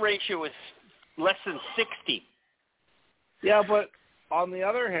completion ratio is less than 60. Yeah, but on the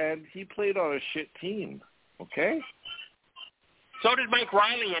other hand, he played on a shit team, okay? So did Mike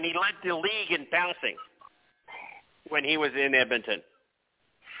Riley, and he led the league in passing when he was in Edmonton.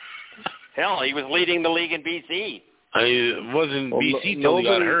 Hell, he was leading the league in BC. It wasn't BC till he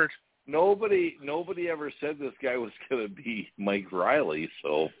got hurt. Nobody ever said this guy was going to be Mike Riley,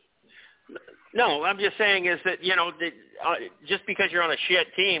 so. No, I'm just saying is that, just because you're on a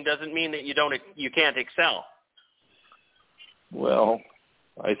shit team doesn't mean that you can't excel. Well,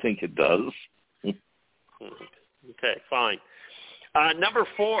 I think it does. Okay, fine. Number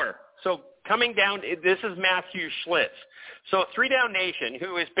 4. So coming down, this is Matthew Schlitz. So 3 Down Nation,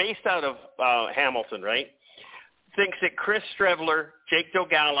 who is based out of Hamilton, right, thinks that Chris Streveler, Jake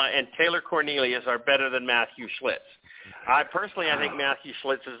Dogala, and Taylor Cornelius are better than Matthew Schlitz. I think Matthew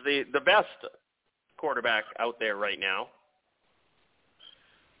Schlitz is the best quarterback out there right now.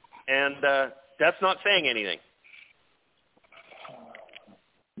 And that's not saying anything.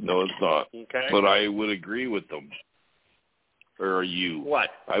 No, it's not. Okay. But I would agree with them. Or you.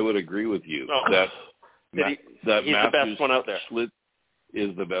 What? I would agree with you that he's Matthew the best one out there. Schlitz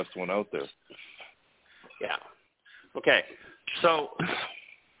is the best one out there. Yeah. Okay. So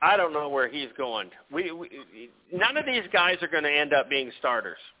I don't know where he's going. We none of these guys are going to end up being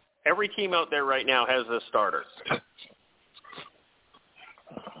starters. Every team out there right now has a starter.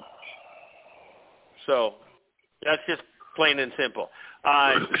 So that's just plain and simple.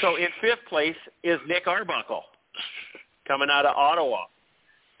 So in 5th place is Nick Arbuckle, coming out of Ottawa.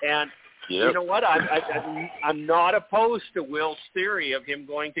 And you know what? I'm not opposed to Will's theory of him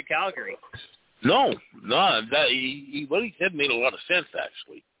going to Calgary. No, what he said made a lot of sense,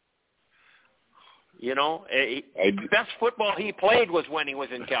 actually. The best football he played was when he was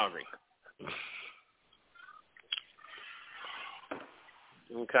in Calgary.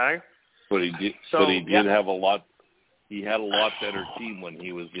 Okay. But he did have a lot. He had a lot better team when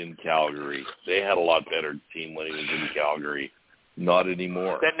he was in Calgary. They had a lot better team when he was in Calgary. Not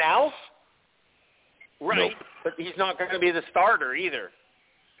anymore. Than now? Right. Nope. But he's not going to be the starter either.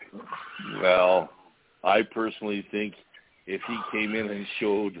 Well, I personally think if he came in and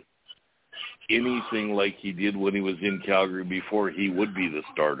showed anything like he did when he was in Calgary before, he would be the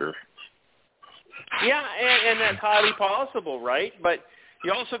starter. Yeah, and that's highly possible, right? But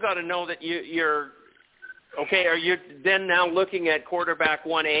you also got to know that you're okay. Are you then now looking at quarterback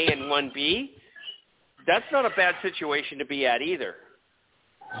 1A and 1B? That's not a bad situation to be at either.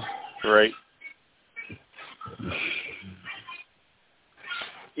 Right.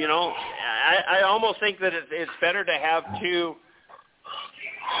 I almost think that it's better to have 2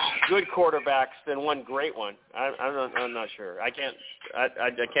 good quarterbacks than one great one. I'm not sure. I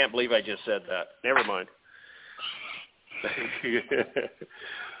can't believe I just said that. Never mind.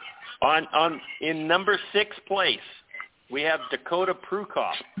 In number 6 place, we have Dakota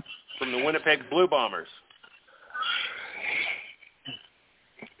Prukop from the Winnipeg Blue Bombers.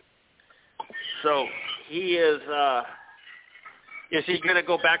 So he is he going to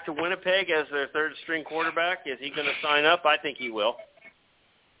go back to Winnipeg as their third string quarterback? Is he going to sign up? I think he will.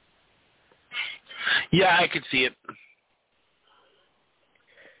 Yeah, I could see it.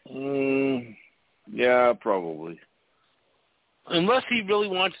 Yeah, probably. Unless he really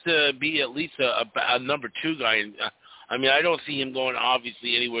wants to be at least a number 2 guy. I mean, I don't see him going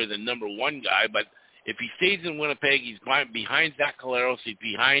obviously anywhere than number 1 guy, but if he stays in Winnipeg, he's behind Zach Collaros, he's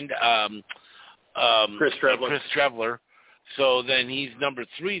behind Chris Trevler. So then he's number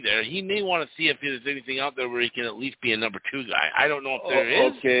 3 there. He may want to see if there's anything out there where he can at least be a number 2 guy. I don't know if there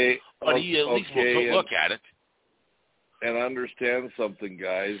is, but he at least will look at it. And understand something,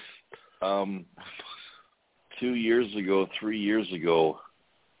 guys. 2 years ago, 3 years ago,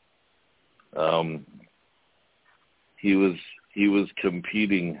 he was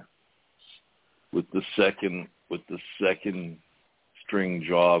competing with the second string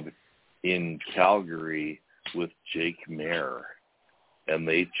job in Calgary with Jake Mayer, and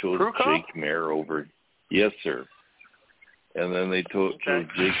they chose Jake Mayer over. Yes, sir. And then they chose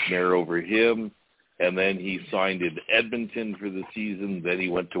Jake Mayer over him, and then he signed in Edmonton for the season. Then he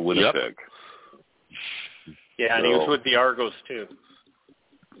went to Winnipeg. Yep. Yeah, and he was with the Argos too.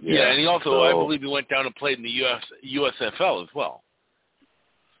 Yeah, and he also, I believe, he went down and played in the USFL as well.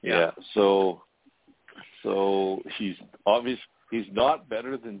 Yeah. So he's not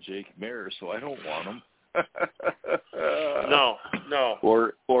better than Jake Mayer, so I don't want him. No.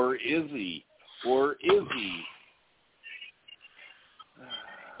 Or is he?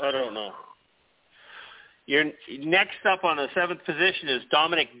 I don't know. Your next up on the 7th position is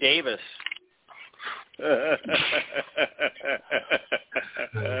Dominic Davis.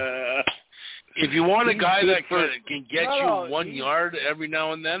 If you want a guy that can get you 1 yard every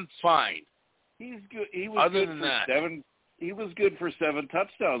now and then, fine. He's good. He was Other good than for that, 7. He was good for 7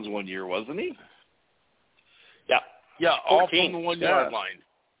 touchdowns 1 year, wasn't he? Yeah, all from the 1 yard line.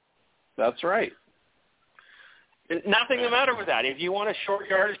 That's right. Nothing the matter with that. If you want a short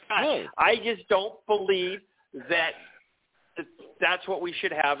yardage guy, I just don't believe that that's what we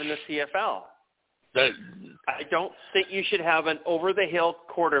should have in the CFL. I don't think you should have an over-the-hill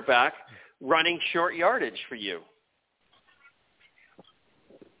quarterback running short yardage for you.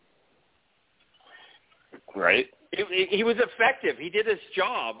 Right. He was effective. He did his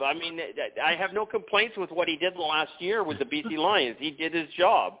job. I mean, I have no complaints with what he did last year with the BC Lions. He did his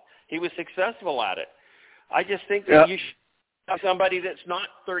job. He was successful at it. I just think that you should have somebody that's not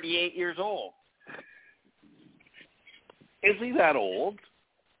 38 years old. Is he that old?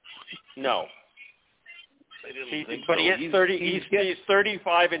 No. But he is 30. He's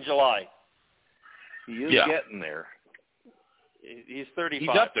 35 in July. He is getting there. He's 35. He's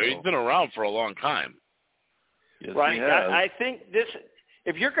up there. He's been around for a long time. Yes, right. I think this.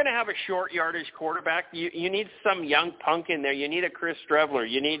 If you're going to have a short yardage quarterback, you need some young punk in there. You need a Chris Trevler.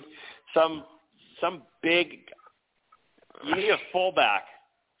 You need some big. You need a fullback.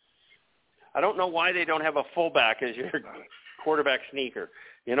 I don't know why they don't have a fullback as your quarterback sneaker.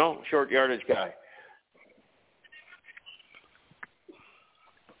 You know, short yardage guy.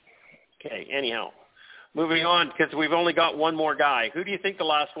 Okay. Anyhow, moving on because we've only got one more guy. Who do you think the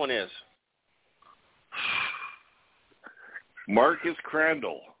last one is? Marcus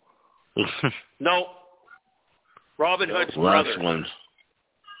Crandall. No. Robin Hood's brother. Last one.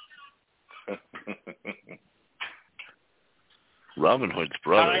 Robin Hood's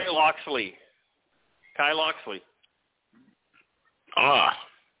brother. Kyle Loxley. Ah.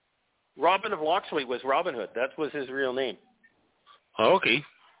 Robin of Loxley was Robin Hood. That was his real name. Oh, okay.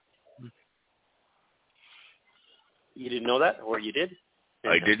 You didn't know that, or you did?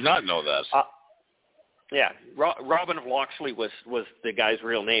 I did not know that. Yeah, Robin of Loxley was the guy's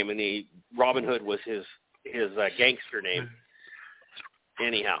real name, and Robin Hood was his gangster name.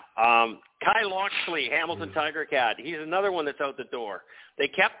 Anyhow, Kyle Loxley, Hamilton Tiger Cat. He's another one that's out the door. They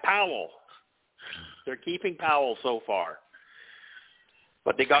kept Powell. They're keeping Powell so far.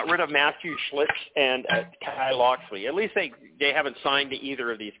 But they got rid of Matthew Schlitz and Kyle Loxley. At least they haven't signed to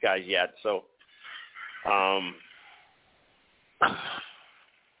either of these guys yet. So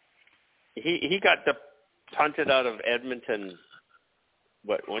he got punted out of Edmonton,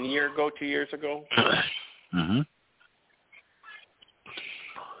 1 year ago, 2 years ago? Mm-hmm.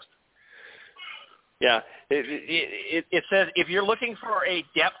 Yeah. It says if you're looking for a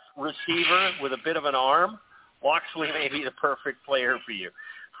depth receiver with a bit of an arm, Loxley may be the perfect player for you.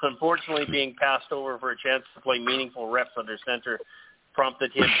 Unfortunately, being passed over for a chance to play meaningful reps under center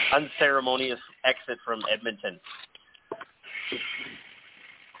prompted his unceremonious exit from Edmonton.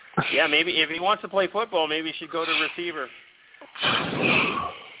 Yeah, maybe if he wants to play football, maybe he should go to receiver.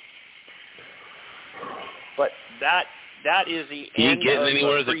 But that is the he end ain't getting of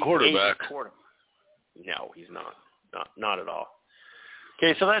anywhere as a quarterback. No, he's not at all.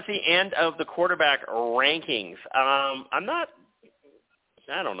 Okay, so that's the end of the quarterback rankings. I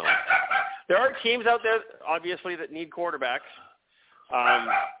don't know. There are teams out there, obviously, that need quarterbacks.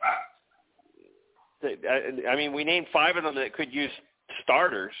 We named 5 of them that could use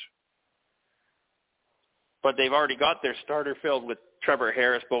starters, but they've already got their starter filled with Trevor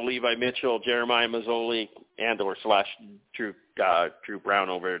Harris, Bo Levi Mitchell, Jeremiah Mazzoli, and/or Drew Brown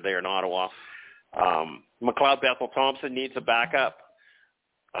over there in Ottawa. McLeod Bethel Thompson needs a backup.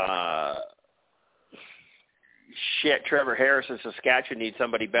 Trevor Harris in Saskatchewan needs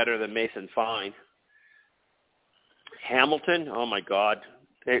somebody better than Mason Fine. Hamilton, oh my God.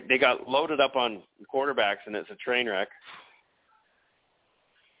 They got loaded up on quarterbacks, and it's a train wreck.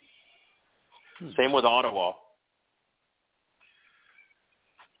 Same with Ottawa.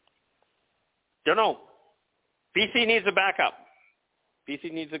 Don't know. BC needs a backup.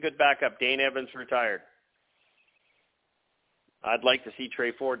 BC needs a good backup. Dane Evans retired. I'd like to see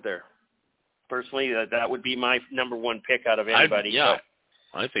Trey Ford there. Personally, that would be my number one pick out of anybody. I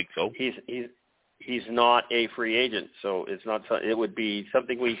think so. He's not a free agent, so it's not. It would be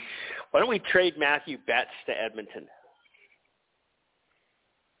something we. Why don't we trade Matthew Betts to Edmonton?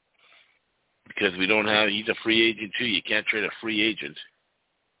 Because we don't have. He's a free agent too. You can't trade a free agent.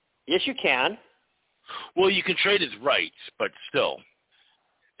 Yes, you can. Well, you can trade his rights, but still.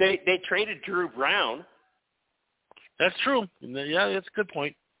 They traded Drew Brown. That's true. Yeah, that's a good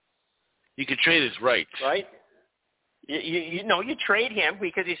point. You could trade his rights. Right? You trade him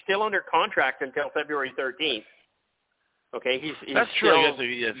because he's still under contract until February 13th. Okay? He's that's true. That's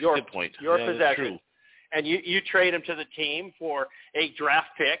a good point. Your yeah, possession. That's true. And you trade him to the team for a draft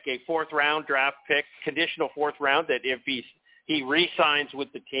pick, a 4th-round draft pick, conditional 4th round, that if he re-signs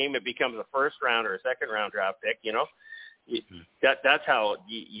with the team, it becomes a 1st-round or a 2nd-round draft pick, That's how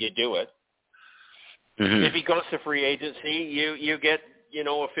you do it. Mm-hmm. If he goes to free agency, you get, a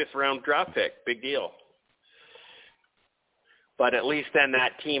 5th-round draft pick. Big deal. But at least then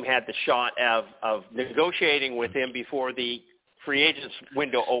that team had the shot of negotiating with him before the free agents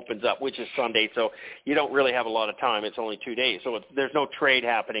window opens up, which is Sunday. So you don't really have a lot of time. It's only 2 days. So there's no trade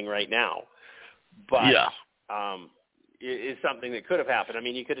happening right now. But it's something that could have happened. I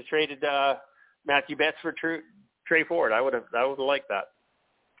mean, you could have traded Matthew Betts for Trey Ford. I would have liked that.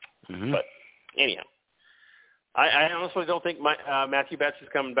 Mm-hmm. But anyhow, I honestly don't think Matthew Betts is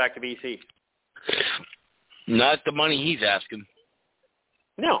coming back to BC. Not the money he's asking.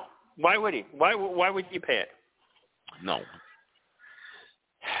 No. Why would he? Why would you pay it? No.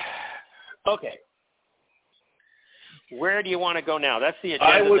 Okay. Where do you want to go now? That's the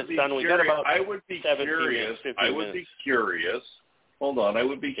agenda that's done. We got about I would be curious. Hold on. I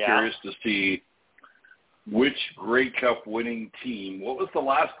would be curious to see which Grey Cup winning team. What was the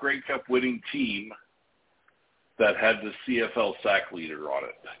last Grey Cup winning team that had the CFL sack leader on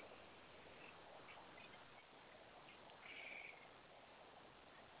it?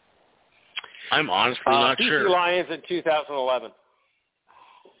 I'm honestly not sure. BC Lions in 2011.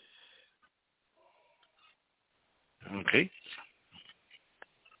 Okay.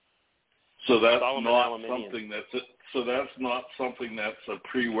 So that's not something that's a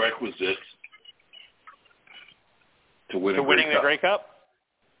prerequisite to winning the Grey Cup.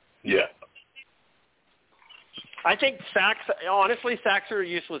 Yeah. I think sacks. Honestly, sacks are a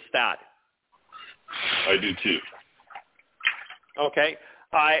useless stat. I do too. Okay.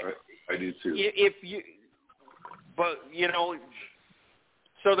 I do too.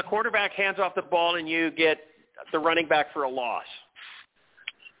 So the quarterback hands off the ball and you get the running back for a loss.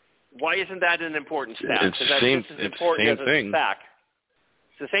 Why isn't that an important stat? It's the same thing. Sack.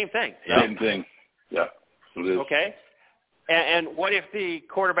 It's the same thing. Same thing. Yeah. It is. Okay. And what if the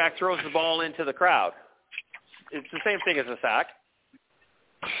quarterback throws the ball into the crowd? It's the same thing as a sack.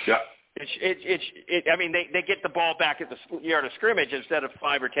 Yeah. They get the ball back at the yard of scrimmage instead of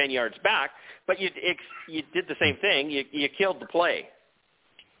 5 or 10 yards back, but you did the same thing. You killed the play.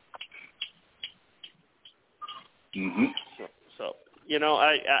 Mm-hmm. So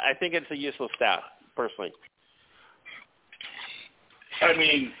I think it's a useless stat, personally. I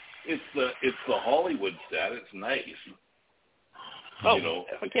mean, it's the Hollywood stat. It's nice.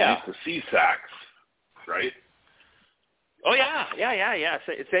 It's nice to see sacks, right? Oh yeah.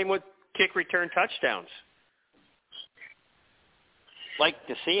 Same with kick return touchdowns. like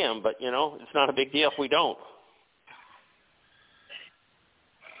to see him, but, it's not a big deal if we don't.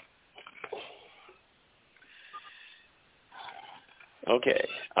 Okay,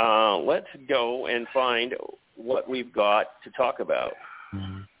 let's go and find what we've got to talk about.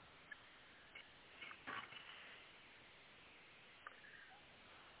 Mm-hmm.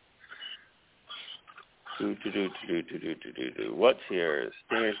 What's here?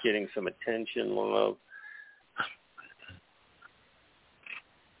 Stinger's getting some attention, love.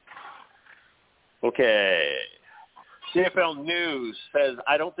 Okay. CFL News says,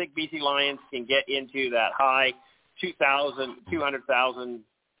 I don't think BC Lions can get into that high 200,000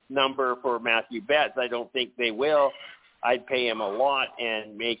 number for Matthew Betts. I don't think they will. I'd pay him a lot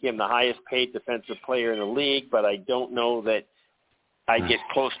and make him the highest paid defensive player in the league, but I don't know that I'd get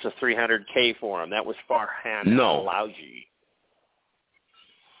close to $300K for him. That was Farhan Alauji.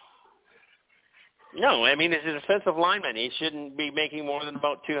 No, I mean, as a defensive lineman, he shouldn't be making more than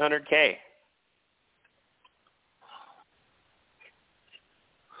about $200K.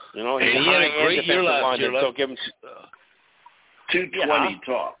 He had a great year last year. So give him 220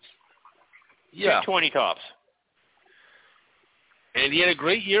 tops. Yeah, 220 tops. And he had a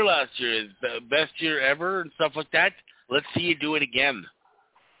great year last year, his best year ever and stuff like that. Let's see you do it again.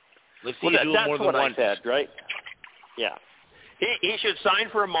 Let's see you do it more than once. That's what I said, right? Yeah. He should sign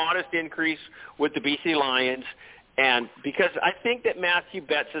for a modest increase with the BC Lions, and because I think that Matthew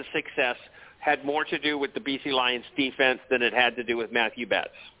Betts' success had more to do with the BC Lions defense than it had to do with Matthew Betts.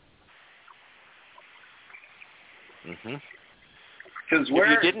 Mm-hmm. Because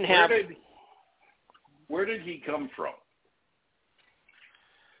where did he come from?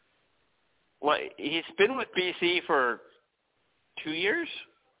 Well, he's been with BC for 2 years.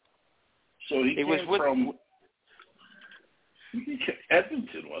 So he was from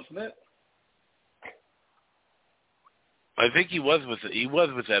Edmonton, wasn't it? I think he was with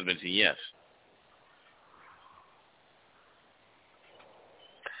Edmonton, yes.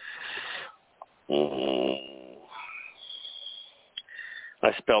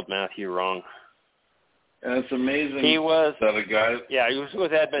 I spelled Matthew wrong. And it's amazing he was, that a guy... Yeah, he was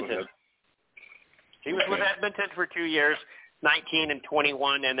with Edmonton. He was with Edmonton for 2 years, 19 and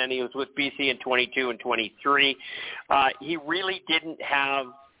 21, and then he was with BC in 22 and 23. He really didn't have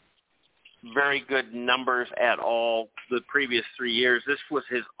very good numbers at all the previous 3 years. This was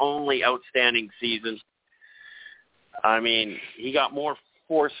his only outstanding season. I mean, he got more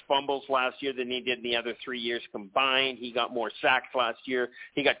forced fumbles last year than he did in the other 3 years combined. He got more sacks last year.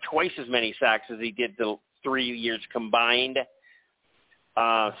 He got twice as many sacks as he did the 3 years combined.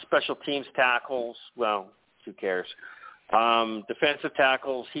 Special teams tackles, well, who cares? Defensive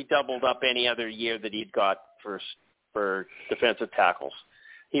tackles, he doubled up any other year that he'd got for defensive tackles.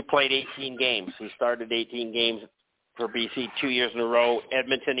 He played 18 games. He started 18 games for BC 2 years in a row.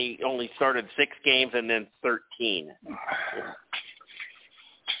 Edmonton, he only started 6 games and then 13.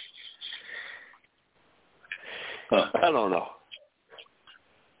 I don't know.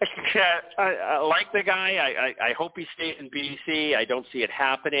 I like the guy. I hope he stays in BC. I don't see it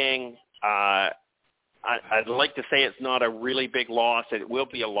happening. I'd like to say it's not a really big loss. It will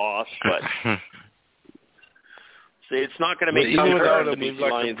be a loss, but it's not going to make even without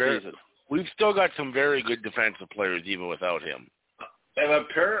him, season. We've still got some very good defensive players even without him. And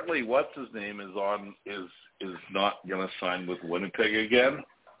apparently, what's his name is not going to sign with Winnipeg again.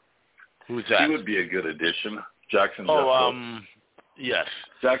 Who's that? He would be a good addition. Jackson. Yes.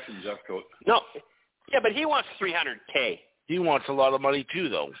 Jackson Jeffcoat. No, yeah, but he wants $300K. He wants a lot of money too,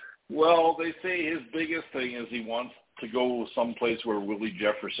 though. Well, they say his biggest thing is he wants to go someplace where Willie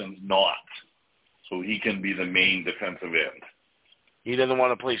Jefferson's not, so he can be the main defensive end. He doesn't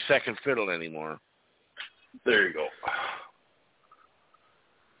want to play second fiddle anymore. There you go.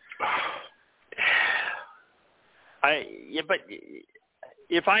 But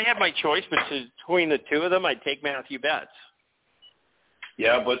if I had my choice between the two of them, I'd take Matthew Betts.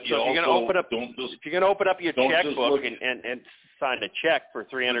 Yeah, but if you're going to open up your checkbook and sign a check for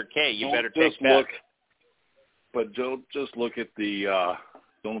 $300K, you better take that. But don't just look at the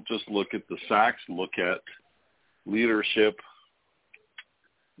sacks. Look at leadership,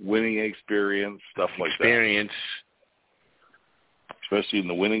 winning experience, stuff like that. Especially in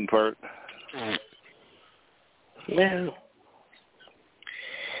the winning part. Yeah.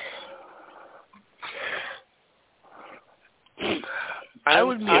 I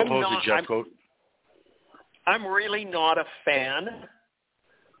wouldn't be opposed to Jeffcoat. I'm really not a fan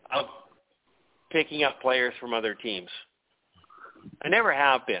of picking up players from other teams. I never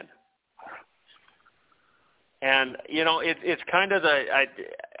have been. And, it's kind of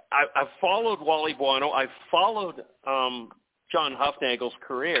I've followed Wally Buono. I've followed John Hufnagel's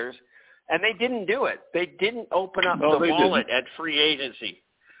careers, and they didn't do it. They didn't open up the wallet at free agency.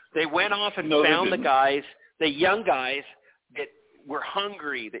 They went off and found the guys, the young guys that were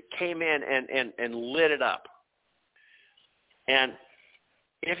hungry, that came in and lit it up. And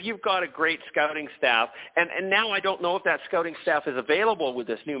if you've got a great scouting staff, and now I don't know if that scouting staff is available with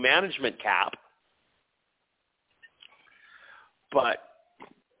this new management cap, but,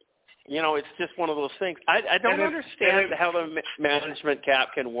 you know, it's just one of those things. I don't understand how the management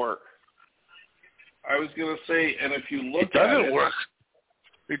cap can work. I was going to say, and if you look at it, doesn't work.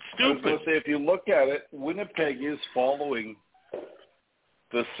 It's stupid. I was going to say, if you look at it, Winnipeg is following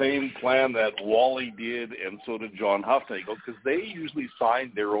the same plan that Wally did, and so did John Hufnagel, because they usually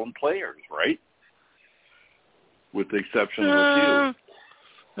sign their own players, right? With the exception of a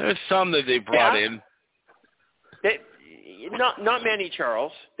few. There's some that they brought in. Not many,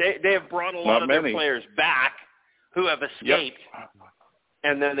 Charles. They have brought a lot of their players back who have escaped,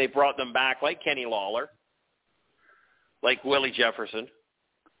 and then they brought them back, like Kenny Lawler, like Willie Jefferson.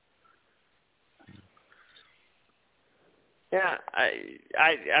 Yeah,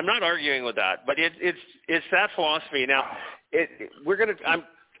 I'm not arguing with that, but it's that philosophy. Now,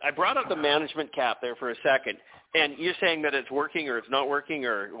 I brought up the management cap there for a second, and you're saying that it's working or it's not working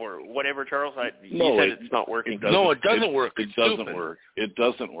or whatever, Charles. You said it's not working. It doesn't work. It doesn't work. It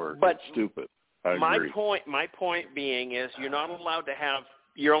doesn't work. But it's stupid. My point being is you're only allowed to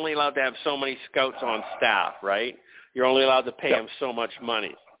have so many scouts on staff, right? You're only allowed to pay them so much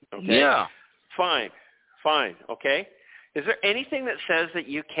money. Okay? Yeah. Fine. Okay. Is there anything that says that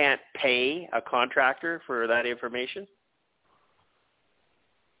you can't pay a contractor for that information?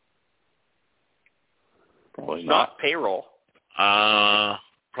 Probably not payroll.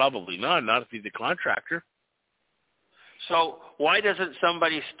 Probably not. Not if he's a contractor. So why doesn't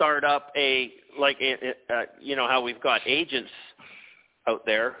somebody start up you know how we've got agents out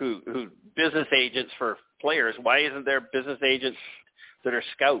there who business agents for players? Why isn't there business agents that are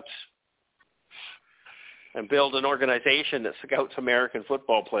scouts? And build an organization that scouts American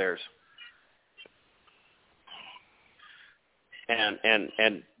football players. And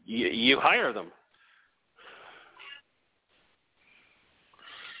you hire them.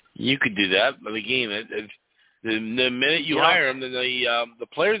 You could do that, but again, the minute you hire them, then the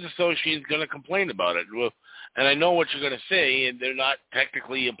Players Association is going to complain about it. Well, and I know what you're going to say, and they're not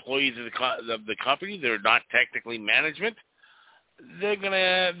technically employees of the company. They're not technically management. They're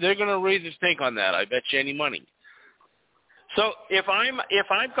gonna raise a stake on that. I bet you any money. So if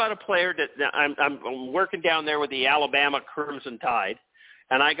I've got a player that I'm working down there with the Alabama Crimson Tide,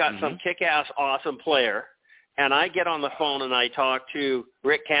 and I got some kick-ass awesome player, and I get on the phone and I talk to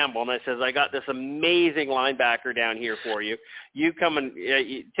Rick Campbell and I says, I got this amazing linebacker down here for you. You come and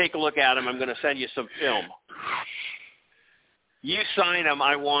you take a look at him. I'm going to send you some film. You sign him.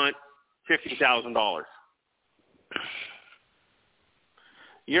 I want $50,000.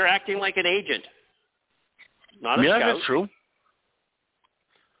 You're acting like an agent, not a scout. Yeah, that's true.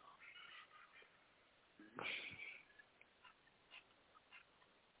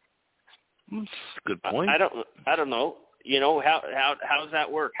 That's a good point. I don't know. You know, how does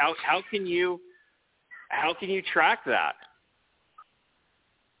that work? How can you track that?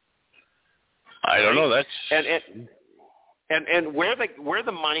 I don't know. That's and where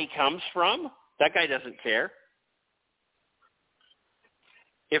the money comes from, that guy doesn't care.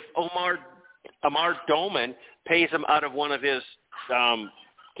 If Amar Doman pays him out of one of his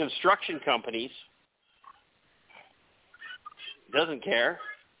construction companies, doesn't care.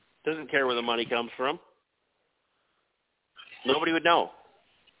 Doesn't care where the money comes from. Nobody would know.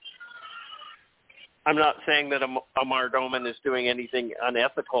 I'm not saying that Amar Doman is doing anything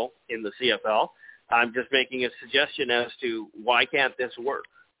unethical in the CFL. I'm just making a suggestion as to why can't this work.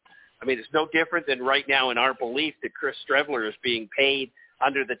 I mean, it's no different than right now in our belief that Chris Streveler is being paid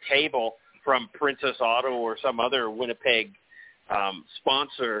under the table from Princess Auto or some other Winnipeg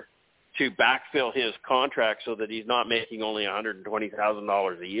sponsor to backfill his contract so that he's not making only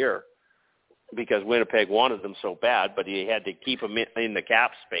 $120,000 a year because Winnipeg wanted them so bad, but he had to keep him in the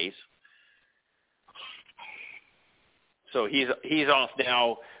cap space. So he's off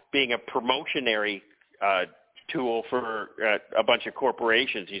now being a promotionary tool for a bunch of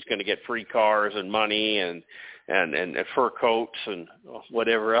corporations. He's going to get free cars and money and fur coats and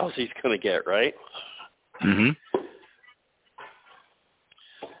whatever else he's going to get, right? Mm-hmm.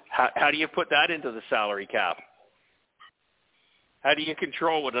 How do you put that into the salary cap? How do you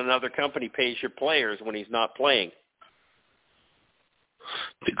control what another company pays your players when he's not playing?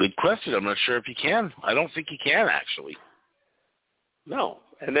 It's a good question. I'm not sure if you can. I don't think you can, actually. No,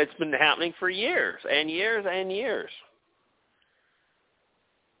 and it's been happening for years and years and years.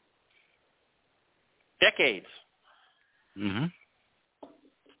 Decades. Mm-hmm.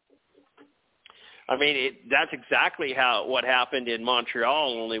 I mean, that's exactly what happened in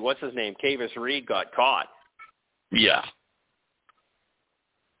Montreal, only what's his name? Kavis Reed got caught. Yeah.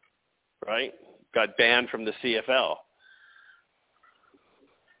 Right? Got banned from the CFL.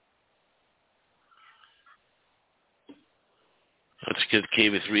 That's because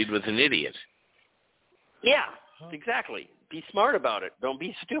Kavis Reed was an idiot. Yeah, exactly. Be smart about it. Don't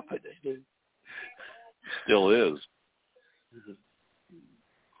be stupid. Still is.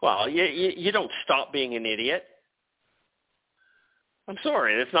 Well, you don't stop being an idiot. I'm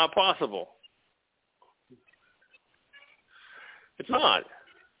sorry, it's not possible. It's not.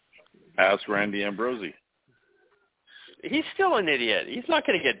 Ask Randy Ambrosi. He's still an idiot. He's not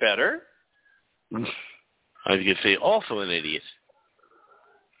going to get better. I was going to say also an idiot.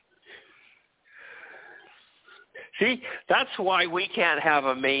 See, that's why we can't have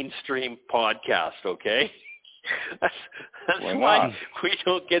a mainstream podcast, okay? That's why we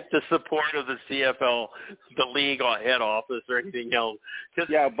don't get the support of the CFL, the league or head office or anything else.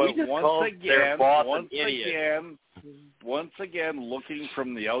 Yeah, but once again, looking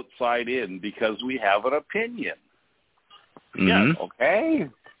from the outside in because we have an opinion. Mm-hmm. Yeah, okay.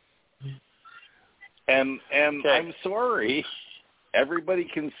 And okay. I'm sorry, everybody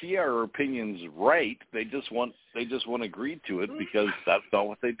can see our opinions right. They just want to agree to it because that's not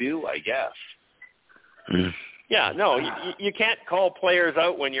what they do, I guess. Mm-hmm. Yeah, no, you can't call players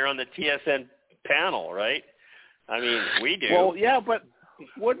out when you're on the TSN panel, right? I mean, we do. Well, yeah, but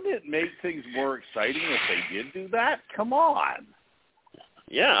wouldn't it make things more exciting if they did do that? Come on.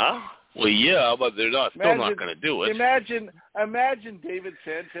 Yeah. Well, yeah, but they're still not going to do it. Imagine David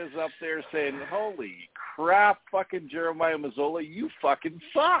Sanchez up there saying, "Holy crap, fucking Jeremiah Mazzola, you fucking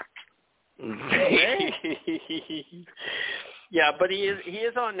suck." Yeah, but he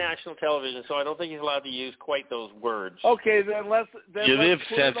is on national television, so I don't think he's allowed to use quite those words. Okay, then let's put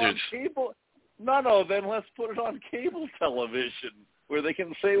censored. it on cable. No, then let's put it on cable television where they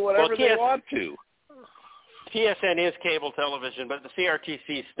can say whatever they want to. TSN is cable television, but the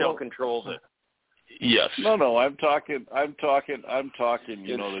CRTC still controls it. Yes. No, I'm talking.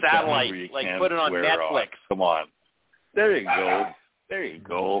 You know, the satellite, where you like can't put it on swear Netflix. Come on, there you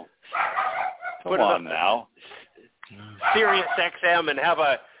go. Come on now. Sirius XM and have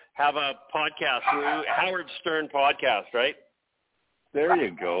a podcast, Howard Stern podcast, right? There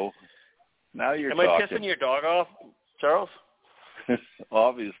you go. Now you're talking. Am I pissing your dog off, Charles?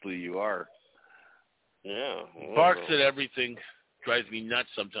 Obviously you are. Yeah. Barks at everything. Drives me nuts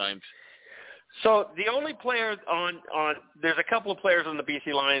sometimes. So the only players on there's a couple of players on the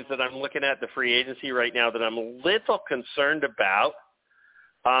BC Lions that I'm looking at the free agency right now that I'm a little concerned about.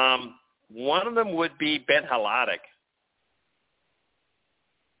 One of them would be Ben Haladic.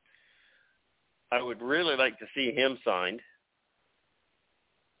 I would really like to see him signed.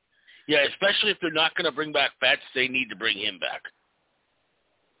 Yeah, especially if they're not going to bring back Betts, they need to bring him back.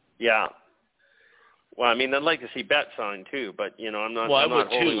 Yeah. Well, I mean, I'd like to see Betts signed too, but I'm not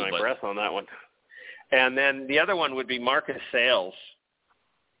holding my breath on that one. And then the other one would be Marcus Sales,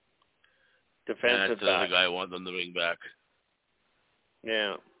 defensive back. That's the other back. guy I want them to bring back.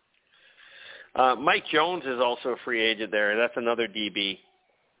 Yeah. Mike Jones is also a free agent there. That's another DB.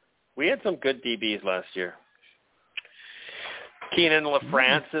 We had some good DBs last year. Keenan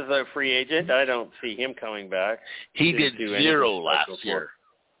LaFrance is a free agent. I don't see him coming back. He did zero last year.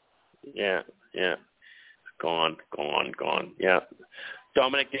 Yeah. Gone. Yeah.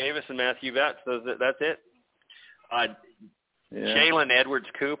 Dominic Davis and Matthew Betts. That's it. Jalen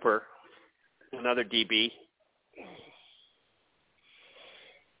Edwards-Cooper, another DB.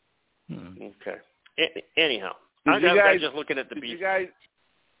 Okay. Anyhow, I'm just looking at the beat.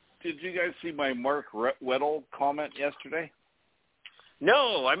 Did you guys see my Mark Weddle comment yesterday?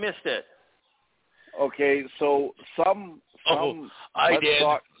 No, I missed it. Okay, so some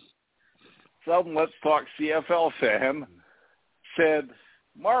Let's Talk CFL fan said,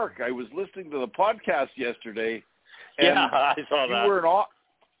 "Mark, I was listening to the podcast yesterday, and I saw that.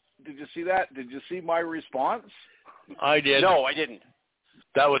 Did you see that? Did you see my response?" I did. No, I didn't.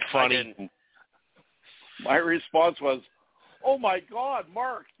 That was funny. My response was, "Oh my God,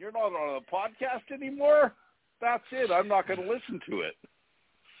 Mark, you're not on a podcast anymore? That's it. I'm not going to listen to it."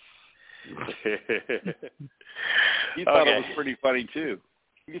 He thought it was pretty funny too.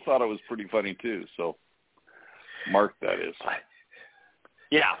 So, Mark, that is.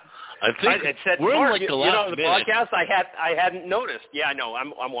 Yeah, I think it said we're Mark, in like the last the podcast. I hadn't noticed. Yeah, I know.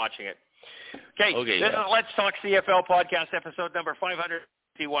 I'm watching it. Okay. This is Let's Talk CFL podcast, episode number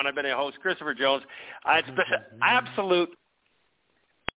 551. I've been your host, Christopher Jones. It's been an absolute